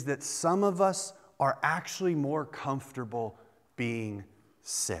is that some of us are actually more comfortable being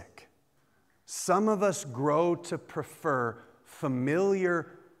sick. Some of us grow to prefer familiar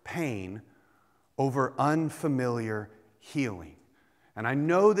pain over unfamiliar healing. And I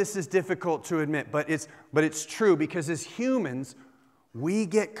know this is difficult to admit, but it's true, because as humans, we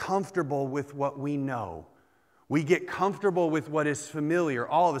get comfortable with what we know. We get comfortable with what is familiar.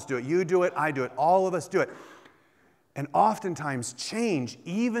 All of us do it. You do it, I do it, all of us do it. And oftentimes change,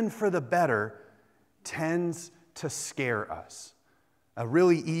 even for the better, tends to scare us. A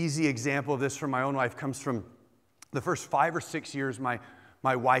really easy example of this from my own life comes from the first 5 or 6 years my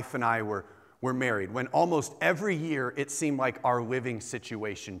wife and I were married, when almost every year it seemed like our living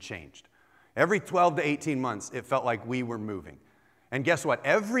situation changed. Every 12 to 18 months, it felt like we were moving. And guess what?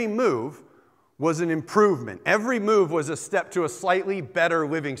 Every move was an improvement. Every move was a step to a slightly better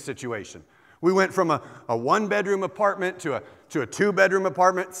living situation. We went from a one-bedroom apartment to a two-bedroom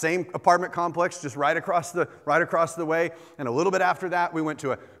apartment, same apartment complex, just right across the way. And a little bit after that, we went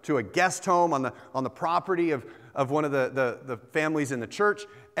to a guest home on the property of one of the families in the church.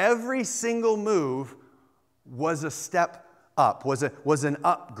 Every single move was a step up, was an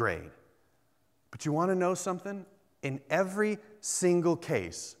upgrade. But you want to know something? In every single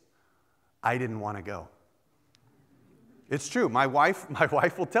case, I didn't want to go. It's true. My wife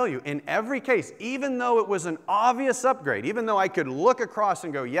will tell you, in every case, even though it was an obvious upgrade, even though I could look across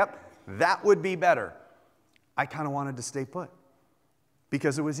and go, yep, that would be better, I kind of wanted to stay put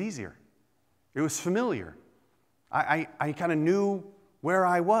because it was easier. It was familiar. I kind of knew where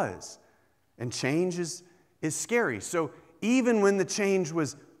I was. And change is scary. So even when the change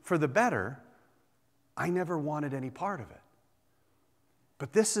was for the better, I never wanted any part of it.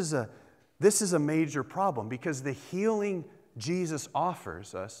 But this is a major problem, because the healing Jesus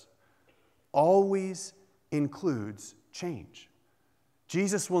offers us always includes change.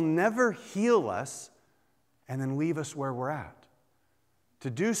 Jesus will never heal us and then leave us where we're at. To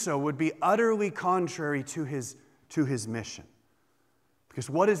do so would be utterly contrary to his mission. Because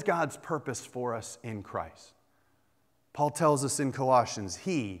what is God's purpose for us in Christ? Paul tells us in Colossians,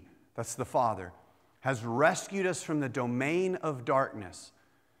 He, that's the Father, has rescued us from the domain of darkness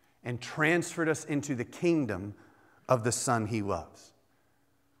and transferred us into the kingdom of the Son He loves.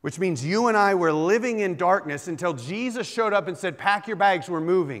 Which means you and I were living in darkness until Jesus showed up and said, pack your bags, we're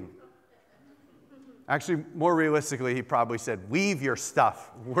moving. Actually, more realistically, He probably said, leave your stuff,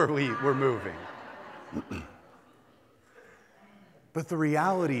 we're moving. But the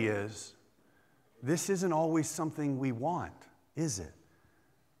reality is, this isn't always something we want, is it?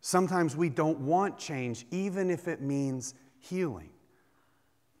 Sometimes we don't want change, even if it means healing.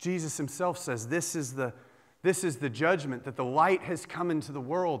 Jesus Himself says, this is the judgment, that the light has come into the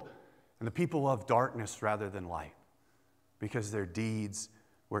world, and the people love darkness rather than light, because their deeds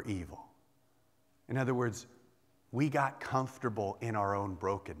were evil. In other words, we got comfortable in our own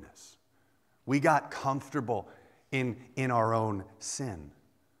brokenness. We got comfortable in our own sin.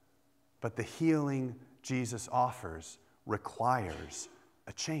 But the healing Jesus offers requires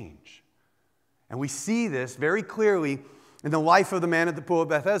a change. And we see this very clearly in the life of the man at the pool of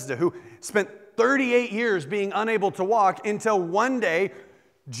Bethesda, who spent 38 years being unable to walk until one day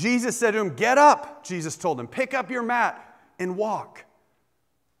Jesus said to him, "Get up," Jesus told him, "pick up your mat and walk."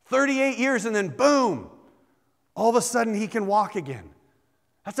 38 years and then boom, all of a sudden he can walk again.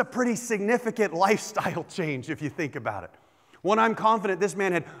 That's a pretty significant lifestyle change if you think about it. One I'm confident this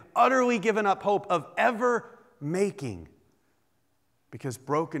man had utterly given up hope of ever making, because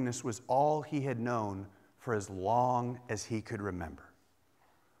brokenness was all he had known for as long as he could remember.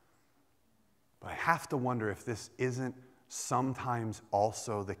 But I have to wonder if this isn't sometimes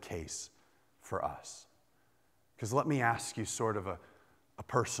also the case for us. Because let me ask you sort of a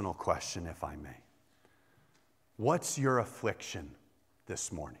personal question, if I may. What's your affliction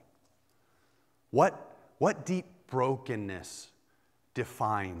this morning? What deep brokenness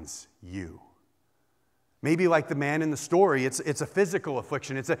defines you? Maybe like the man in the story, it's a physical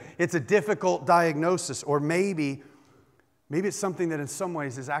affliction. It's a difficult diagnosis. Or maybe it's something that in some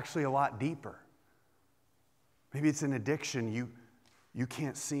ways is actually a lot deeper. Maybe it's an addiction you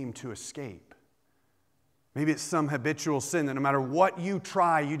can't seem to escape. Maybe it's some habitual sin that no matter what you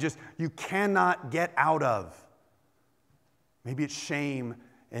try, you cannot get out of. Maybe it's shame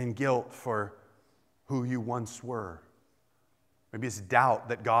and guilt for who you once were. Maybe it's doubt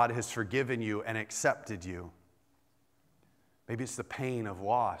that God has forgiven you and accepted you. Maybe it's the pain of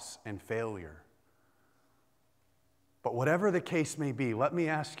loss and failure. But whatever the case may be, let me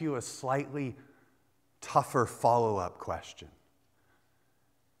ask you a slightly tougher follow-up question.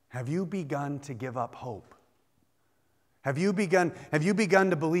 Have you begun to give up hope? Have you begun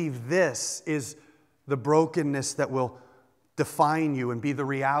to believe this is the brokenness that will define you and be the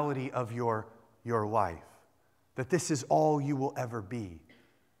reality of your life? That this is all you will ever be?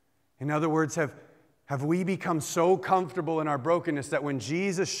 In other words, have we become so comfortable in our brokenness that when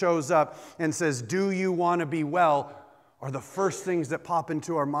Jesus shows up and says, "Do you want to be well?" are the first things that pop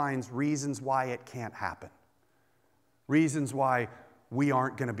into our minds reasons why it can't happen? Reasons why we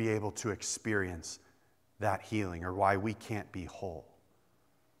aren't going to be able to experience that healing, or why we can't be whole.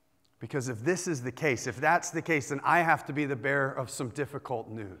 Because if this is the case, if that's the case, then I have to be the bearer of some difficult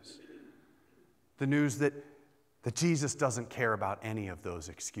news. The news that Jesus doesn't care about any of those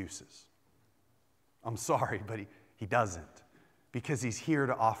excuses. I'm sorry, but he doesn't. Because he's here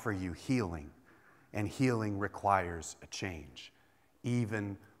to offer you healing. And healing requires a change,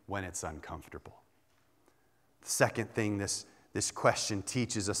 even when it's uncomfortable. The second thing this question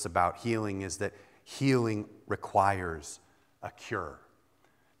teaches us about healing is that healing requires a cure.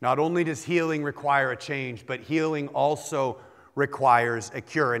 Not only does healing require a change, but healing also requires a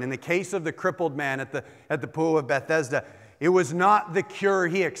cure. And in the case of the crippled man at the pool of Bethesda, it was not the cure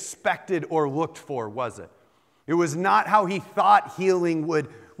he expected or looked for, was it? It was not how he thought healing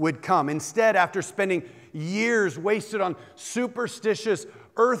would come. Instead, after spending years wasted on superstitious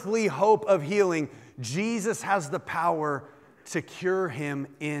earthly hope of healing, Jesus has the power to cure him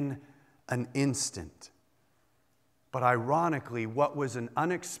in an instant. But ironically, what was an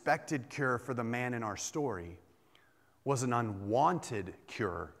unexpected cure for the man in our story was an unwanted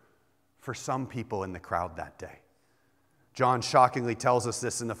cure for some people in the crowd that day. John shockingly tells us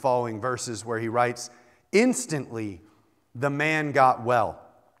this in the following verses where he writes, "Instantly the man got well,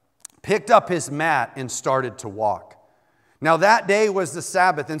 picked up his mat, and started to walk. Now that day was the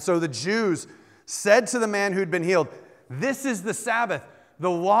Sabbath, and so the Jews said to the man who'd been healed, 'This is the Sabbath. The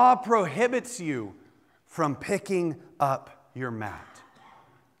law prohibits you from picking up your mat.'"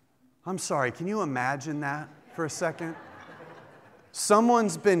 I'm sorry, can you imagine that for a second?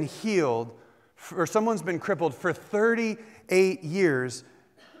 Someone's been healed, or someone's been crippled for 38 years,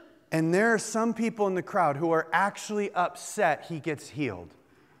 and there are some people in the crowd who are actually upset he gets healed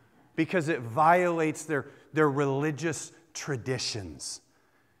because it violates their religious traditions.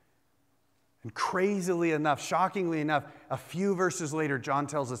 And crazily enough, shockingly enough, a few verses later, John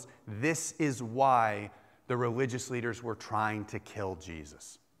tells us this is why the religious leaders were trying to kill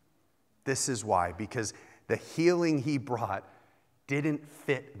Jesus. This is why, because the healing he brought didn't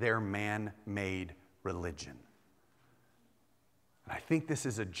fit their man-made religion. And I think this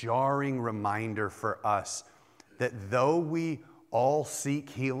is a jarring reminder for us that though we all seek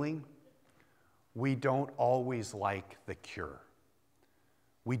healing, we don't always like the cure.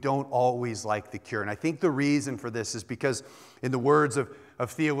 We don't always like the cure. And I think the reason for this is because, in the words of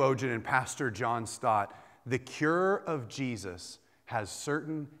theologian and pastor John Stott, the cure of Jesus has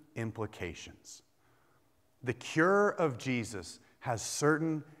certain implications. The cure of Jesus has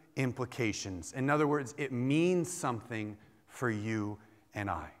certain implications. In other words, it means something for you and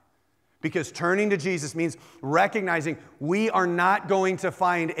I. Because turning to Jesus means recognizing we are not going to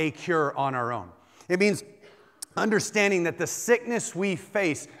find a cure on our own. It means understanding that the sickness we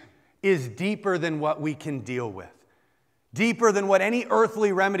face is deeper than what we can deal with, deeper than what any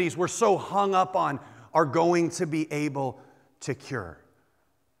earthly remedies we're so hung up on are going to be able to cure.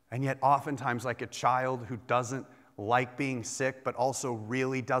 And yet oftentimes, like a child who doesn't like being sick but also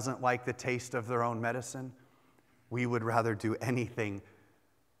really doesn't like the taste of their own medicine, we would rather do anything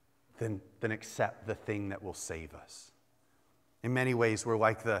than accept the thing that will save us. In many ways, we're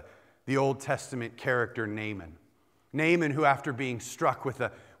like the Old Testament character Naaman. Naaman, who after being struck with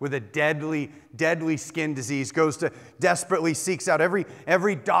a deadly skin disease, desperately seeks out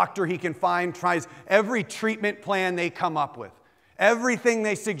every doctor he can find, tries every treatment plan they come up with. Everything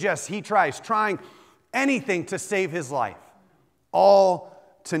they suggest, he trying anything to save his life, all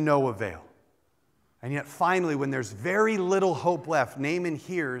to no avail. And yet finally, when there's very little hope left, Naaman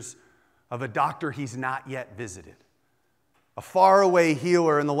hears of a doctor he's not yet visited, a faraway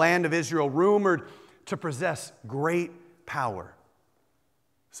healer in the land of Israel, rumored to possess great power.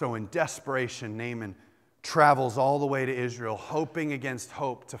 So in desperation, Naaman travels all the way to Israel, hoping against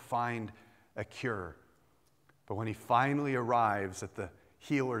hope to find a cure. But when he finally arrives at the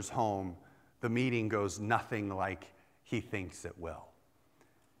healer's home, the meeting goes nothing like he thinks it will.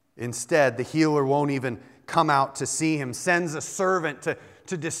 Instead, the healer won't even come out to see him, sends a servant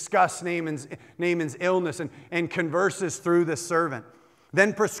to discuss Naaman's illness and converses through the servant.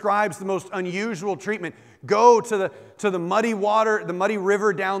 Then prescribes the most unusual treatment. Go to the muddy water, the muddy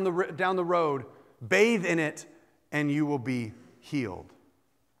river down the road, bathe in it, and you will be healed.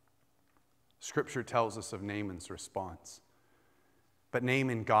 Scripture tells us of Naaman's response. But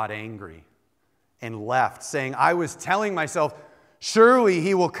Naaman got angry and left, saying, I was telling myself, surely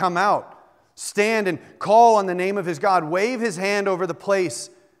he will come out, stand and call on the name of his God, wave his hand over the place,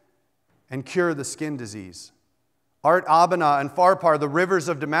 and cure the skin disease. Art Abana and Pharpar, the rivers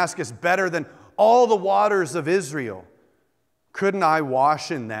of Damascus, better than all the waters of Israel? Couldn't I wash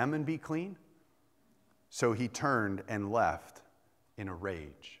in them and be clean? So he turned and left in a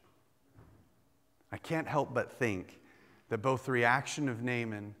rage. I can't help but think that both the reaction of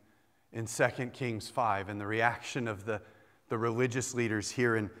Naaman in 2 Kings 5 and the reaction of the religious leaders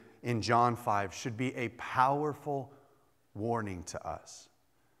here in John 5 should be a powerful warning to us.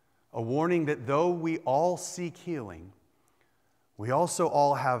 A warning that though we all seek healing, we also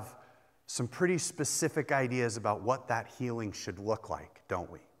all have some pretty specific ideas about what that healing should look like,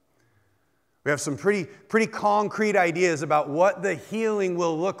 don't we? We have some pretty concrete ideas about what the healing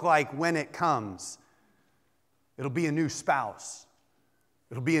will look like when it comes. It'll be a new spouse.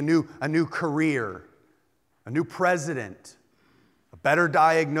 It'll be a new career, a new president, a better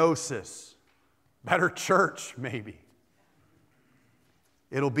diagnosis, better church maybe.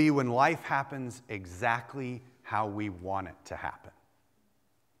 It'll be when life happens exactly how we want it to happen.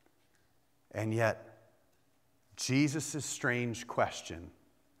 And yet, Jesus' strange question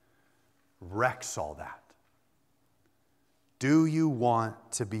wrecks all that. Do you want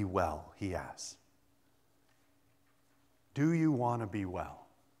to be well? He asks. Do you want to be well?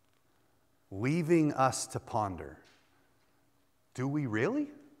 Leaving us to ponder. Do we really?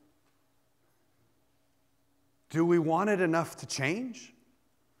 Do we want it enough to change?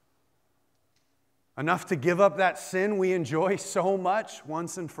 Enough to give up that sin we enjoy so much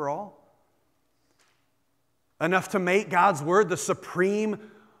once and for all? Enough to make God's word the supreme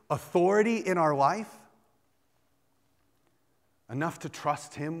authority in our life? Enough to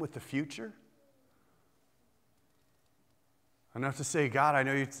trust Him with the future? Enough to say, God, I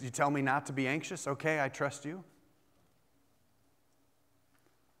know you tell me not to be anxious. Okay, I trust you.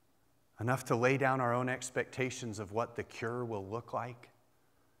 Enough to lay down our own expectations of what the cure will look like.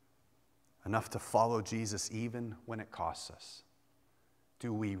 Enough to follow Jesus even when it costs us.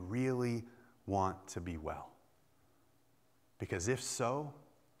 Do we really want to be well? Because if so,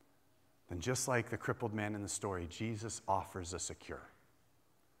 then just like the crippled man in the story, Jesus offers us a cure.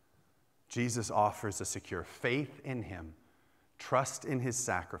 Jesus offers us a cure. Faith in Him, trust in His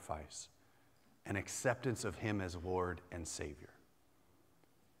sacrifice, and acceptance of Him as Lord and Savior.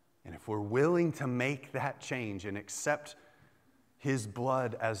 And if we're willing to make that change and accept His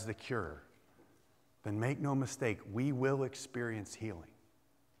blood as the cure, then make no mistake, we will experience healing.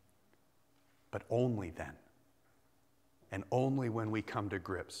 But only then. And only when we come to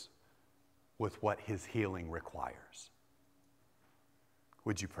grips with what His healing requires.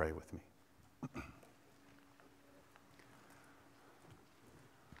 Would you pray with me?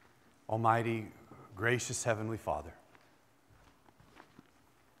 Almighty, gracious Heavenly Father,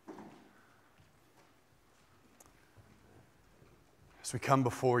 As we come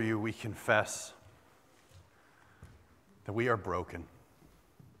before you, we confess that we are broken.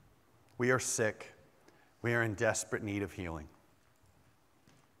 We are sick. We are in desperate need of healing.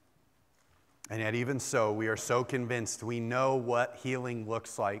 And yet, even so, we are so convinced we know what healing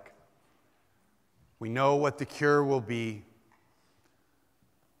looks like. We know what the cure will be.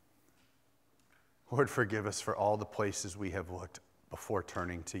 Lord, forgive us for all the places we have looked before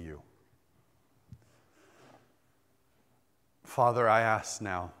turning to you. Father, I ask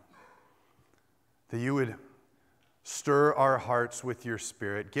now that you would stir our hearts with your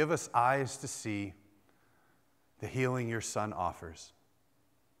Spirit. Give us eyes to see the healing your Son offers.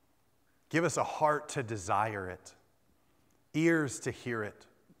 Give us a heart to desire it, ears to hear it,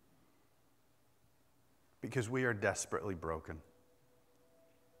 because we are desperately broken.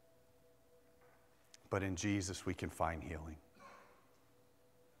 But in Jesus we can find healing.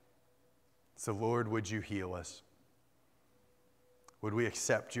 So Lord, would you heal us? Would we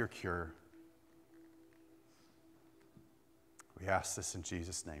accept your cure? We ask this in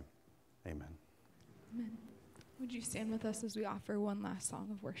Jesus' name. Amen. Amen. Would you stand with us as we offer one last song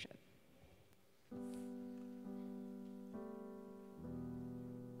of worship?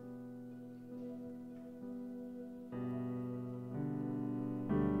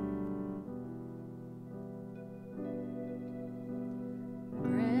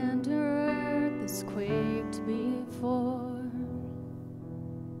 Grander earth is quaked before,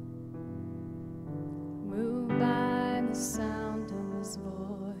 moved by the sound of his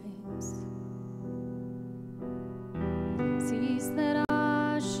voice. Seas that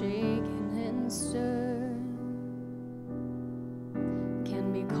are shaken and stirred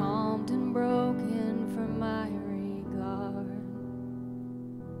can be calmed and broken from my regard.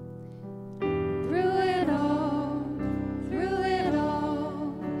 Through it all,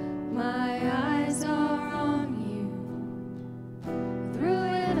 my eyes are on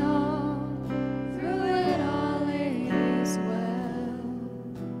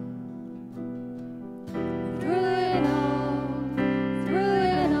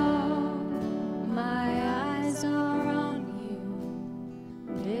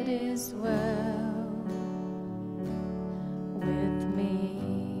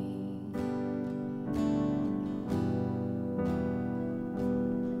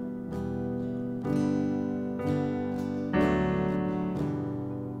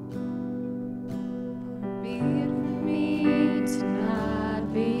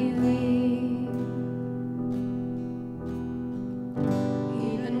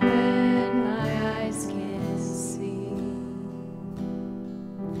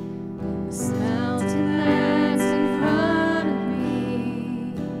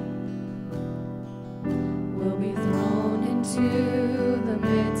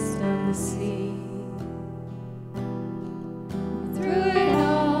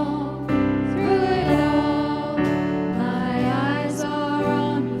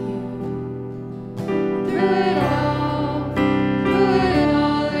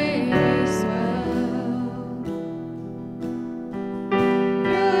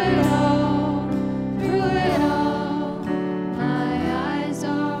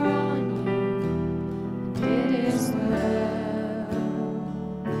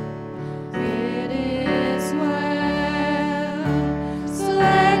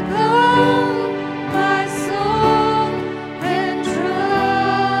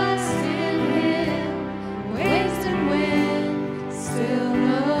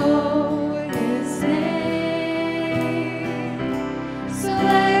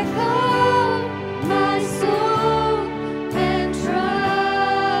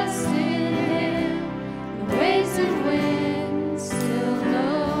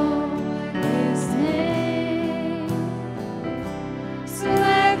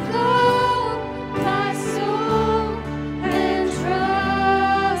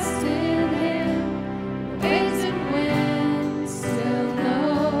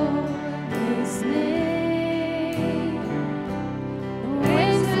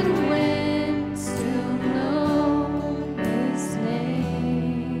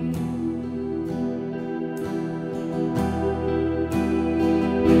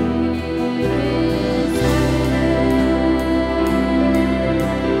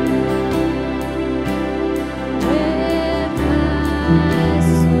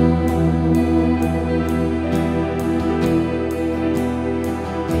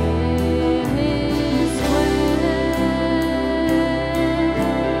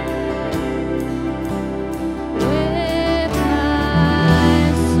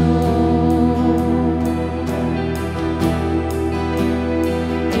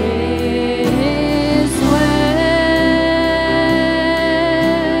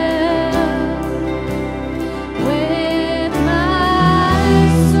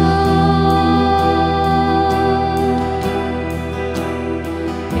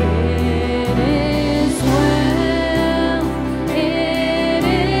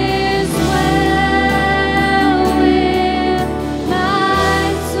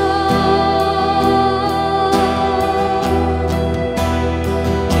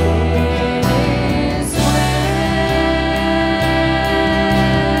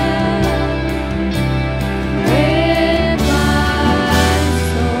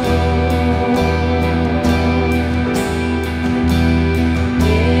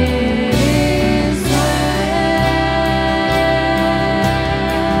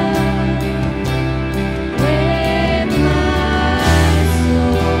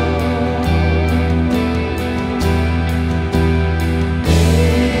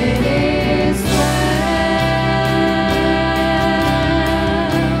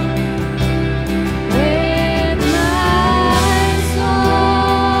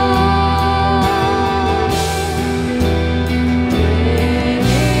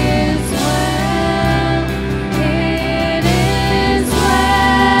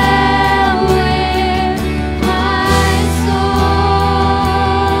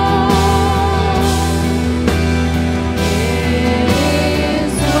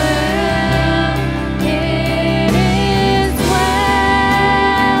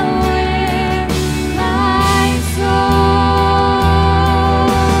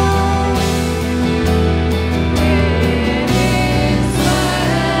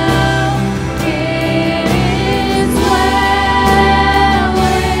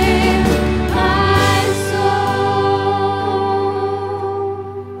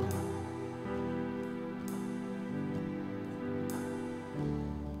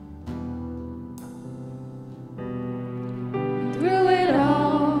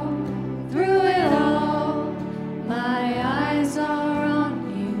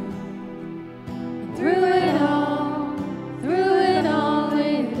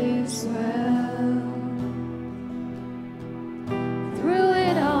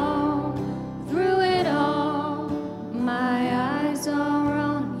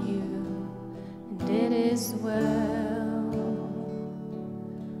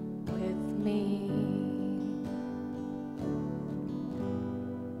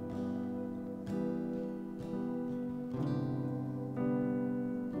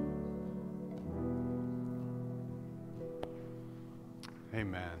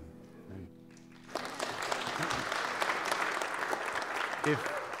Amen.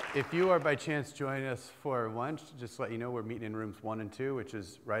 If you are by chance joining us for lunch, just to let you know we're meeting in rooms 1 and 2, which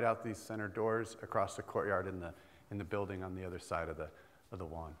is right out these center doors across the courtyard in the building on the other side of the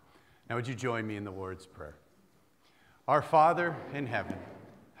lawn. Now would you join me in the Lord's Prayer? Our Father in heaven,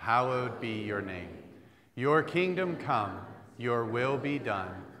 hallowed be your name. Your kingdom come, your will be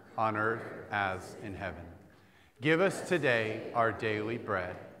done on earth as in heaven. Give us today our daily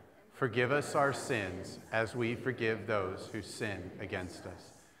bread. Forgive us our sins as we forgive those who sin against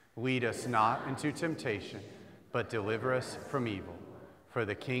us. Lead us not into temptation, but deliver us from evil. For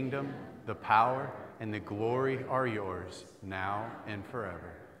the kingdom, the power, and the glory are yours, now and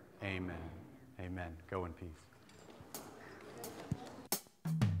forever. Amen. Amen. Go in peace.